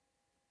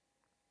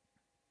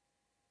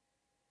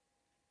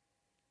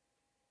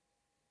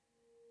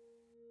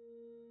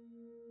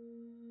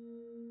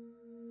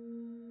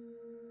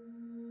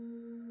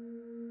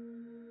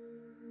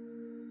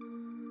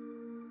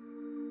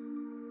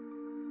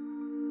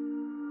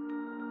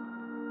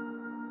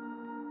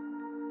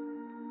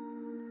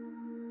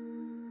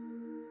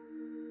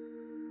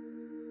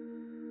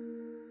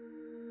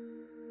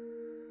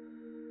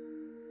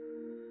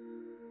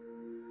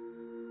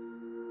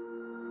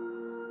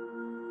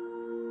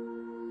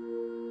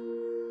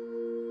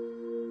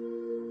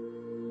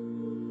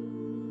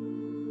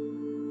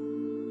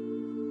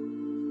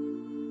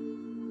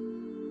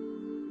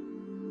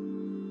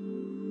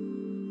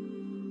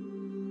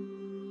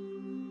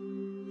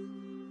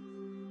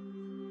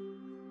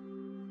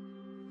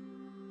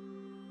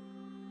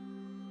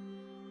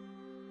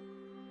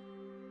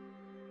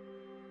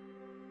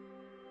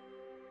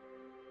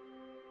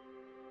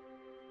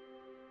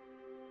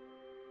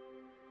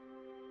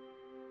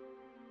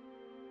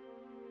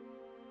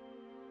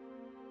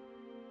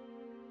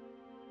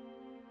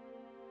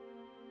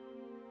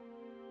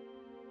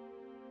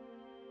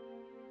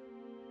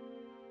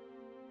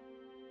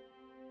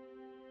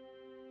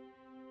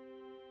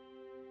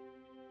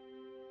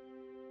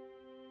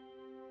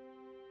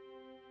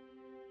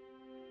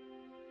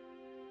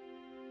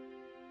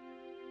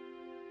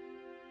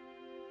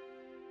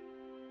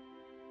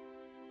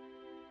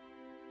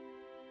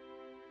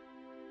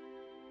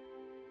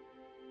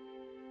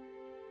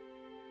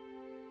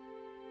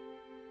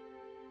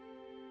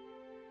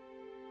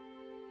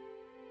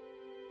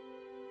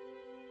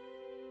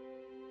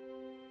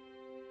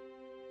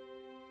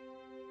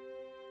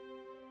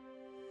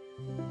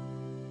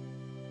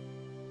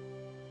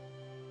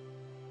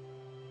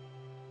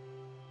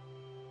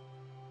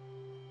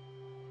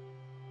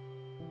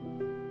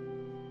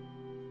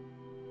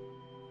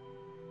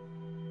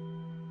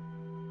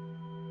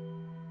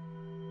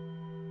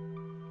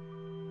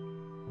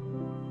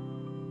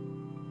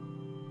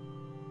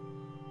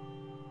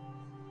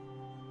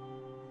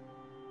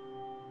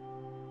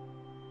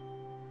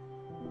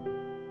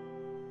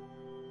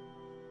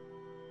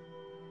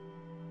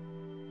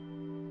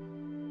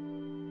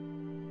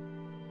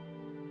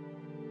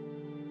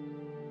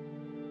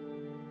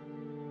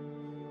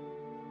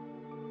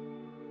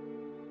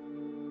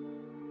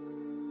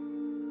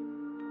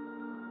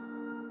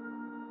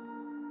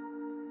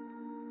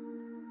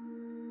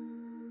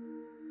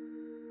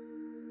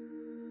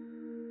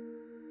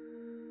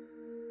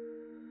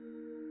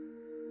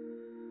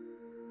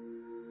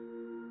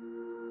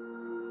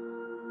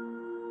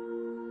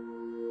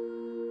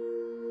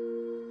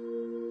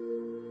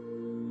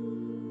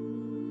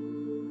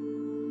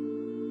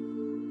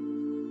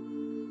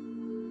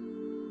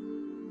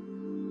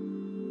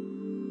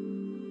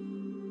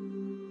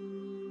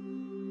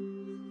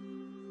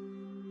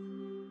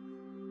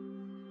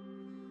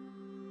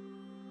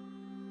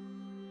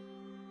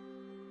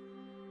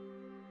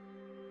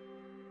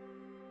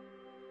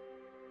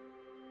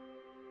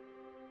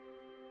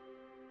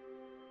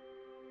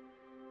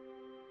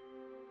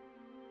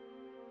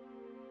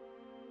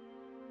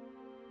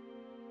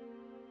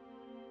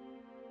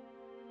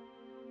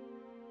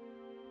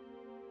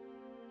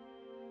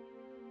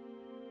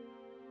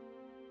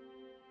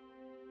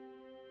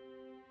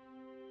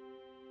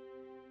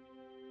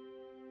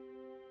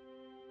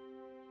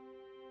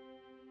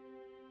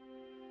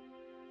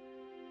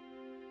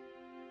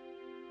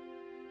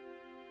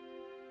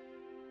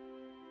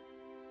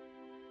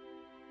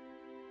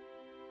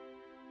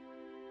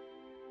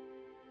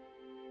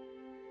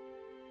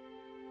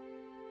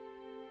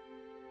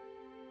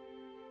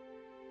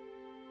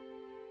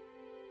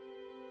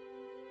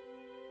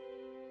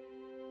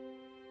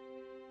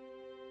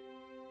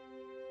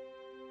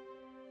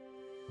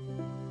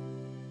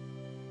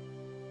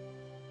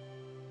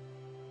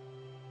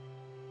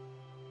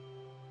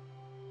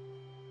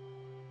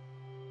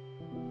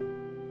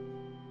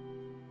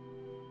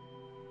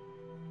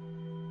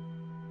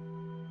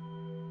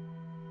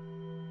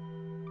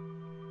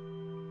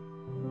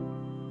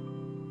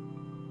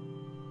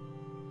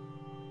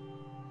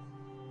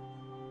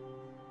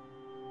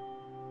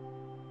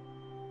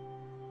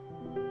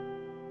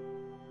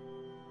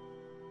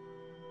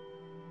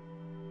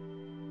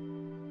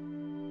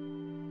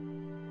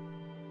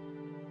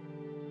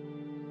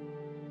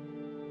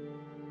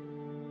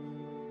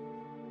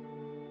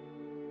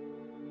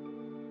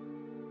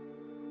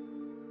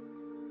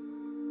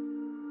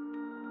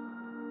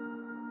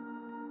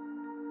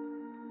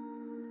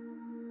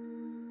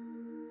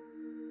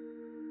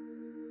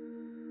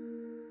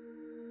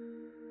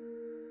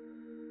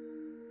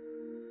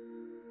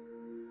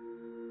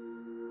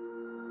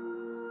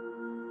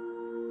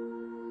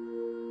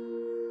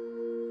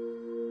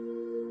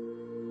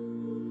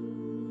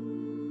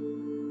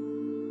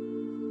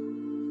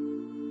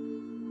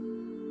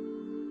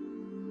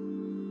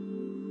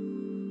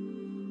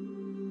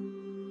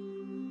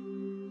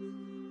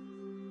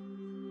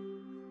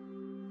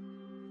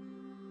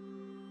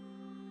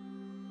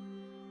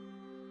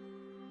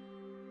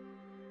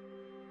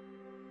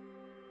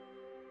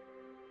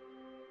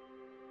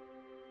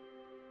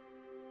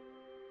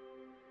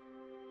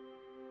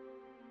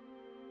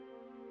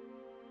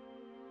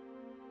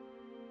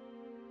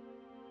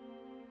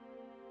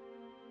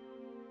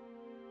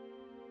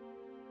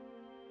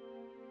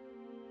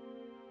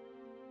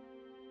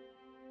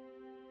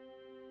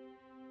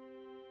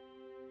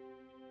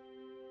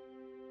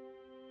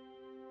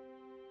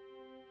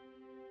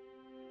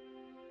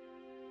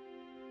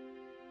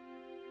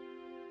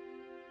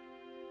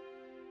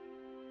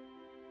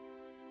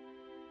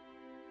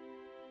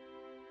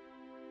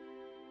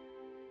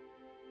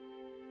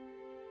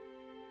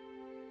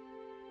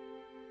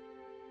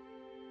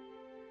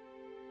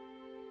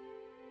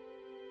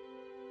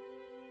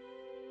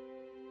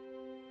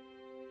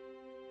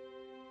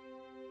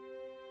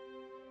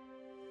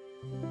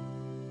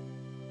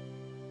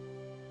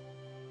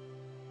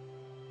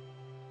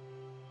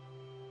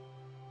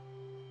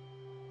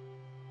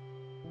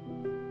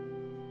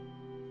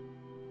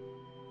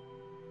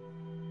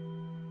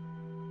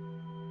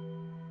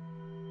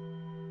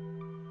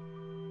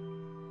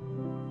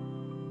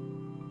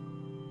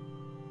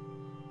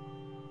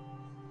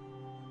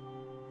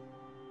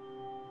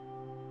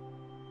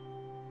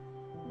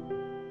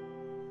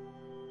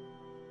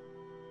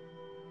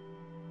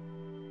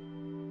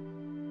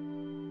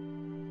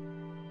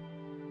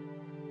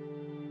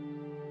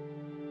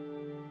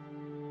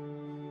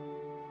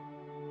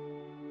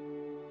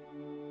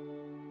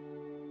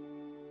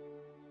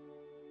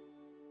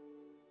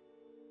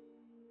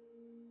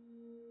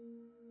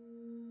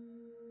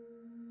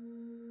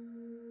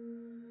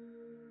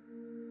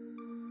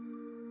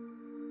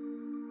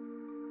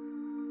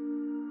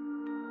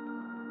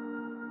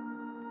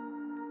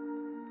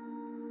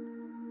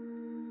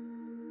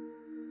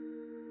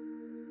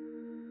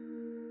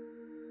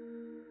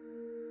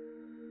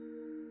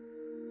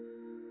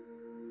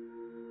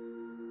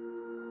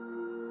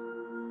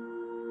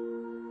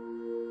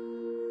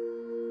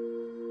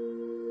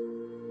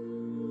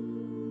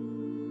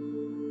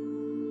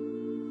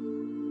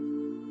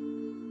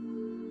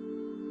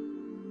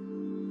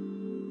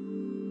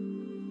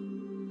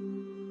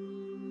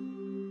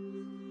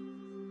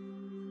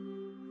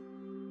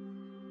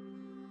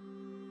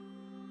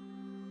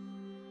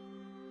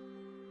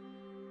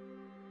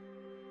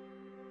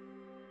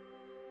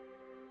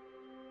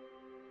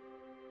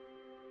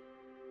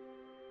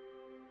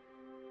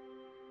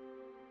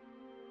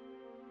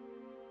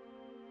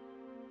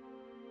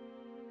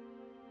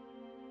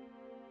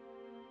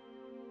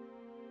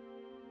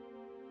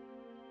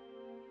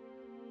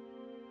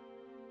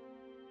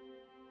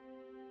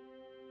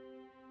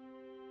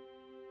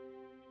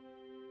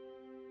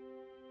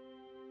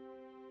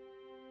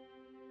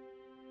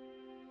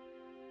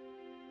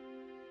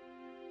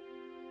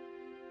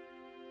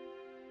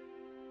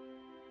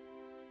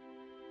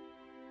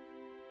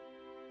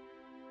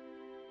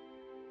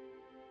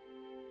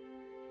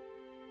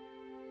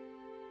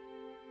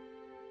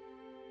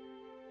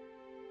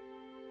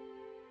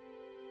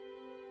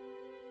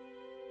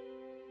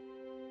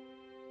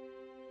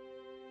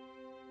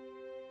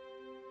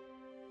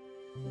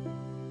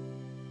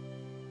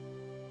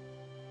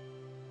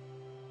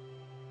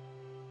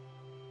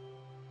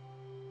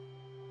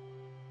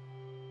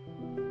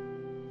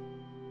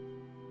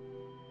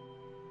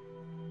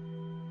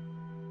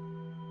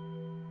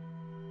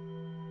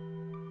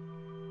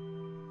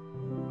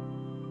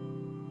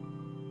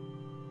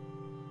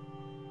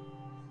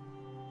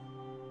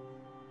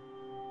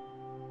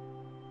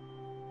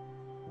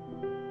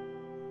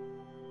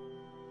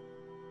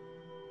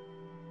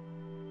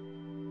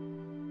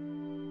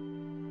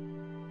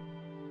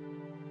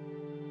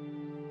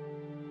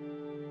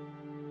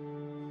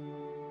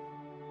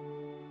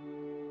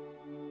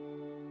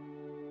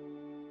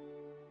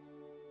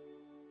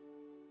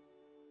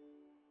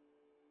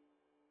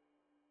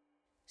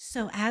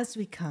 So as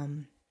we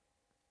come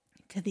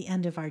to the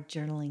end of our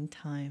journaling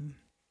time,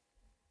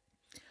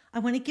 I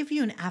want to give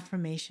you an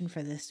affirmation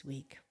for this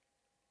week,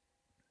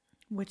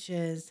 which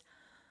is,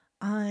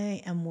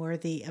 I am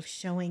worthy of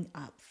showing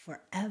up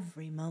for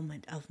every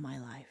moment of my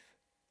life.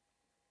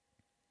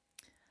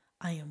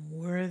 I am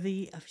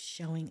worthy of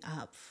showing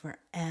up for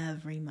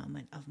every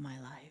moment of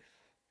my life.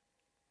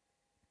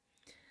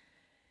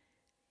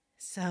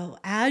 So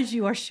as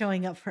you are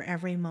showing up for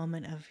every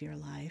moment of your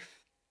life,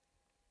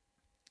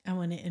 I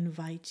want to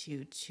invite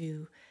you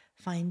to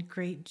find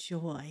great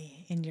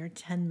joy in your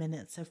 10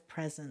 minutes of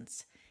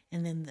presence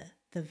and in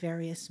the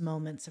various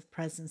moments of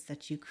presence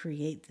that you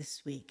create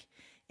this week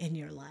in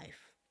your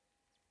life,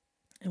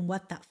 and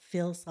what that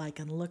feels like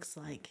and looks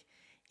like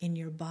in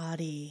your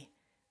body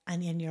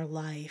and in your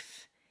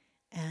life,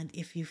 and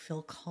if you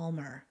feel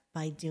calmer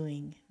by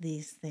doing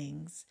these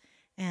things.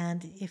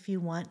 And if you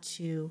want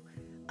to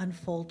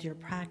unfold your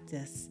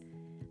practice,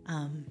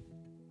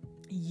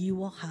 you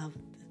will have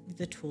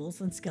the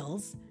tools and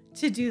skills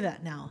to do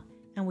that now.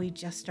 And we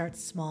just start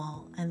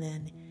small and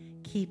then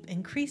keep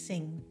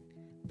increasing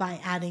by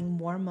adding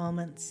more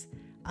moments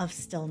of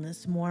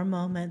stillness, more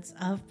moments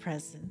of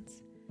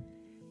presence.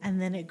 And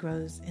then it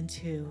grows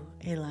into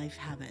a life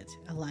habit,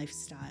 a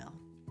lifestyle.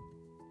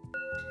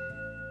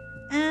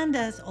 And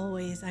as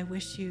always, I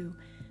wish you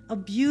a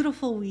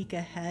beautiful week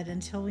ahead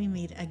until we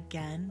meet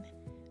again.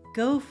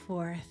 Go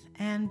forth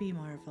and be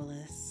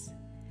marvelous.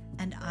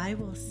 And I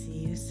will see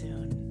you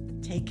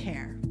soon. Take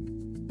care.